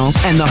Channel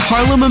and the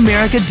Harlem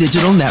America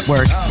Digital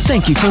Network.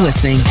 Thank you for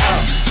listening.